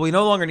said, so, well, we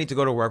no longer need to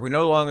go to work. We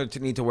no longer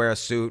need to wear a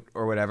suit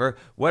or whatever.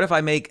 What if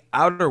I make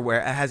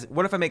outerwear?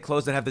 What if I make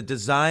clothes that have the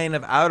design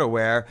of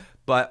outerwear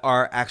but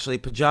are actually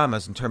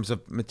pajamas in terms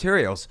of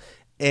materials?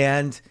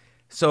 And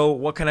so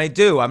what can I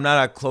do? I'm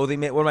not a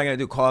clothing man. What am I going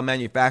to do? Call a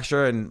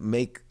manufacturer and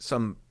make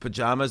some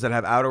pajamas that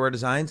have outerwear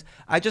designs?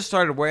 I just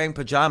started wearing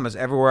pajamas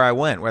everywhere I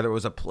went, whether it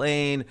was a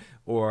plane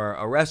or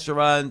a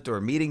restaurant or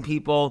meeting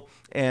people,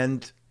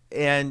 and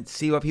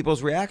see what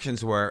people's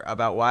reactions were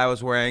about why I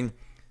was wearing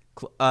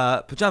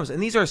pajamas.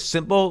 And these are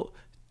simple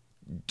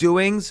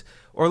doings.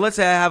 Or let's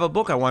say I have a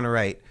book I want to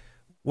write.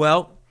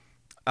 Well,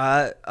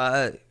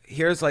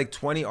 here's like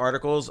 20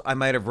 articles I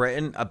might have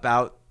written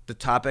about the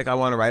topic I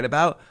want to write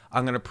about.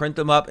 I'm going to print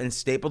them up and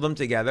staple them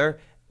together,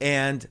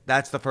 and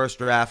that's the first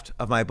draft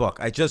of my book.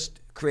 I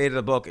just created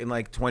a book in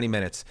like 20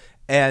 minutes.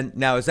 And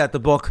now, is that the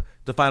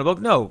final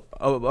book? No,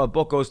 a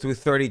book goes through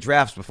 30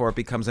 drafts before it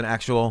becomes an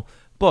actual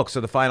book.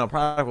 So the final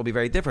product will be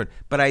very different.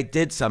 But I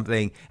did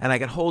something, and I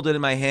can hold it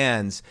in my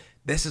hands.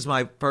 This is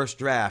my first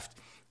draft.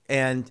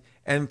 And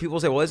people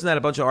say, well, isn't that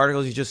a bunch of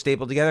articles you just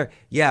stapled together?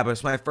 Yeah, but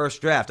it's my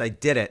first draft. I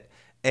did it.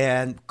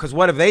 And because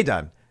what have they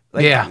done?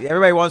 Like,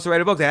 everybody wants to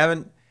write a book.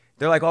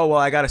 They're like, oh, well,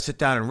 I got to sit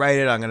down and write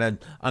it. I'm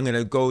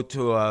gonna go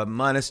to a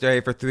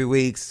monastery for 3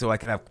 weeks so I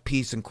can have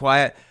peace and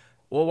quiet.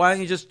 Well, why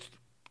don't you just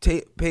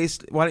why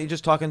don't you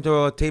just talk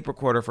into a tape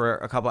recorder for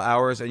a couple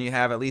hours, and you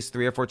have at least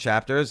 3 or 4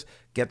 chapters,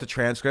 get the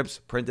transcripts,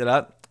 print it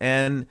up,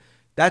 and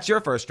that's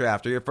your first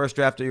draft, or your first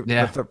draft, or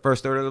the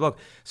first third of the book.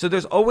 So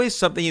there's always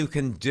something you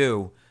can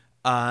do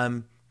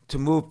to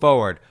move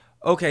forward.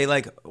 okay,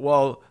 like,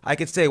 well, I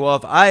could say, well,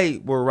 if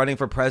I were running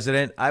for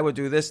president, I would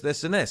do this,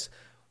 this, and this.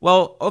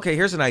 Well, okay,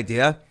 here's an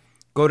idea.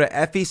 Go to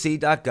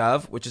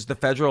fec.gov, which is the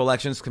Federal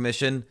Elections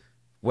Commission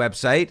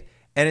website,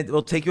 and it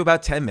will take you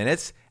about 10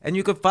 minutes, and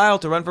you could file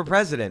to run for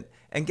president.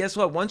 And guess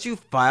what? Once you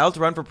file to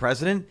run for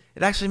president,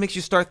 it actually makes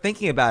you start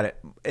thinking about it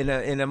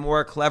in a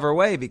more clever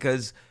way,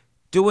 because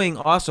doing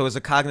also is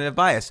a cognitive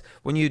bias.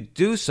 When you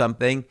do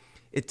something,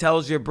 it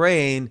tells your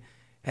brain,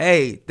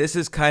 hey, this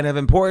is kind of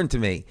important to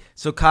me.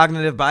 So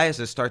cognitive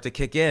biases start to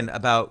kick in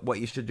about what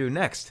you should do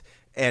next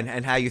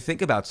and how you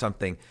think about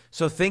something.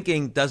 So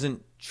thinking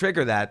doesn't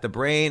trigger that. The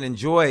brain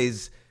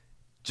enjoys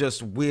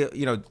just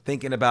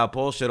thinking about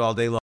bullshit all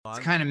day long. It's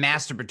kind of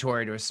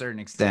masturbatory to a certain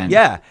extent.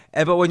 Yeah,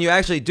 but when you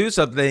actually do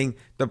something,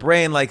 the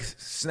brain like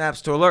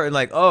snaps to alert and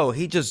like, oh,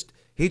 he just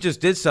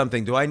did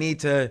something. Do I need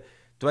to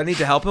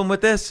help him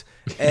with this?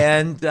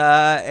 And the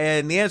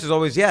answer is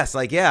always yes.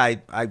 Like, yeah,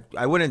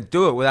 I wouldn't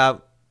do it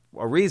without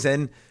a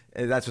reason.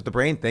 That's what the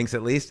brain thinks,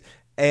 at least.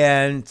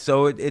 And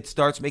so it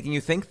starts making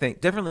you think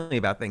differently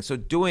about things. So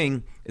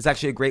doing is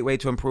actually a great way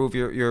to improve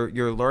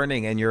your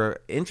learning and your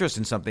interest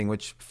in something,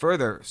 which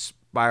further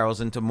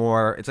spirals into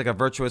more. It's like a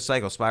virtuous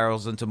cycle,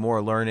 spirals into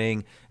more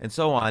learning and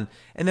so on.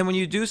 And then when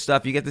you do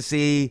stuff, you get to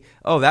see,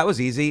 oh, that was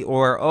easy,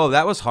 or oh,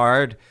 that was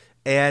hard.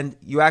 And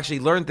you actually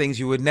learn things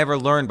you would never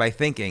learn by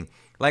thinking.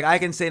 Like I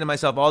can say to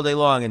myself all day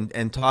long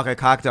and talk at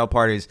cocktail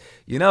parties,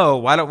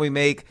 why don't we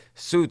make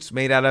suits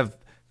made out of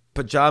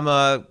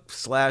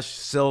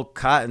pajama/silk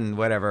cotton,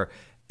 whatever.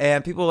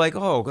 And people are like,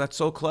 oh, that's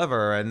so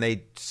clever. And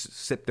they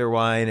sip their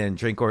wine and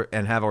drink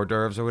and have hors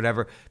d'oeuvres or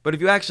whatever. But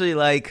if you actually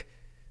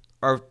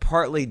are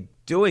partly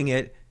doing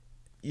it,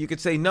 you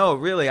could say, no,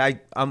 really,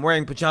 I'm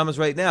wearing pajamas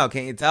right now.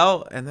 Can't you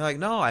tell? And they're like,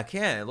 no, I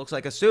can't. It looks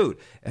like a suit.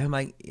 And I'm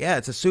like, yeah,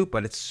 it's a suit,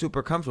 but it's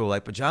super comfortable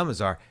like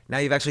pajamas are. Now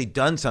you've actually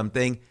done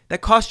something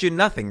that cost you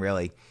nothing,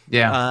 really.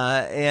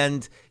 Yeah.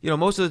 And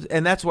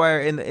that's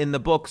why in the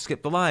book,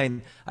 Skip the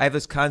Line, I have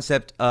this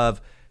concept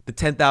of the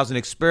 10,000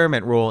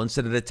 experiment rule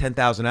instead of the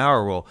 10,000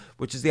 hour rule,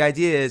 which is the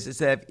idea is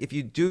that if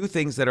you do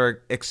things that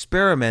are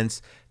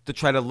experiments to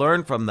try to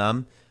learn from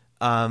them,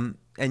 and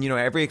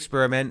every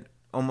experiment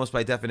almost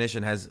by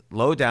definition has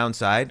low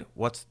downside,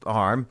 what's the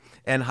harm,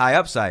 and high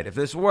upside. If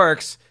this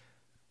works,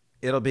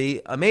 it'll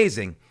be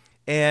amazing.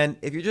 And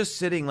if you're just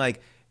sitting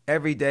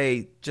every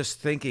day just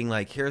thinking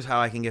here's how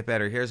I can get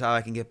better, here's how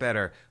I can get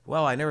better,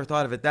 well, I never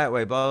thought of it that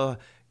way, blah, blah,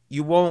 blah,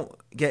 you won't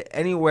get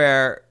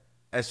anywhere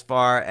as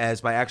far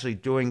as by actually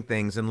doing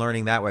things and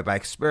learning that way, by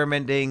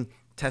experimenting,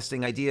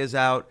 testing ideas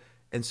out,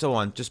 and so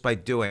on, just by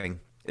doing.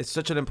 It's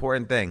such an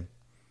important thing.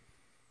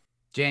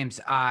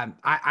 James,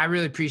 I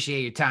really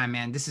appreciate your time,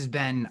 man. This has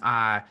been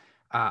a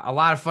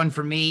lot of fun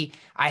for me.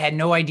 I had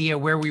no idea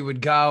where we would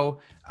go.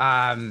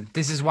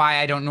 This is why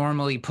I don't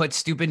normally put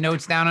stupid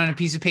notes down on a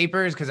piece of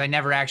paper, is because I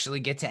never actually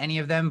get to any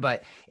of them.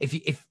 But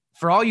if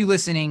for all you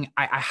listening,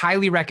 I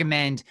highly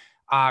recommend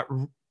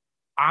I'm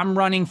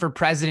Running for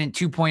President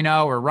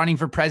 2.0 or Running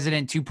for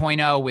President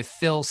 2.0 with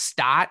Phil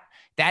Stott.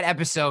 That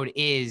episode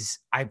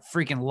I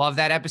freaking love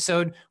that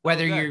episode.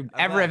 Whether you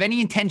ever have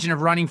any intention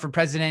of running for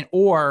president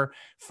or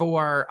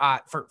for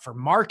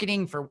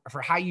marketing,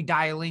 for how you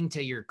dial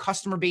into your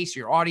customer base,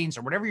 your audience,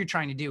 or whatever you're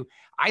trying to do,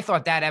 I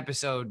thought that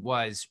episode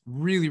was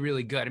really,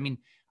 really good. I mean,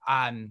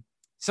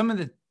 some of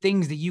the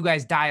things that you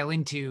guys dial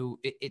into,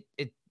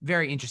 it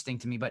very interesting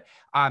to me. But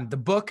the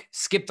book,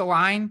 Skip the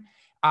Line.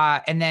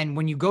 And then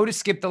when you go to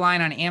Skip the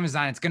Line on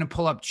Amazon, it's going to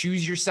pull up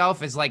Choose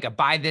Yourself as a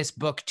buy this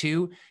book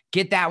too.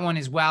 Get that one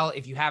as well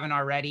if you haven't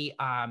already.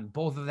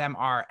 Both of them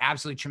are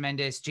absolutely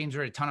tremendous. James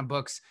read a ton of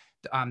books.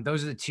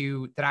 Those are the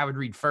two that I would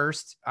read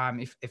first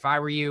if I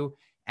were you.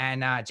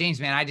 And James,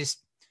 man, I just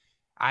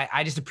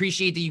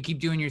appreciate that you keep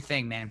doing your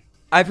thing, man.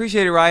 I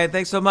appreciate it, Ryan.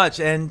 Thanks so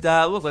much. And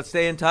look, let's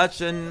stay in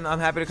touch, and I'm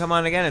happy to come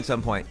on again at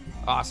some point.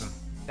 Awesome.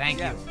 Thank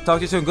you. Talk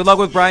to you soon. Good luck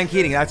with Brian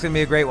Keating. That's going to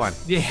be a great one.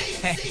 Yeah.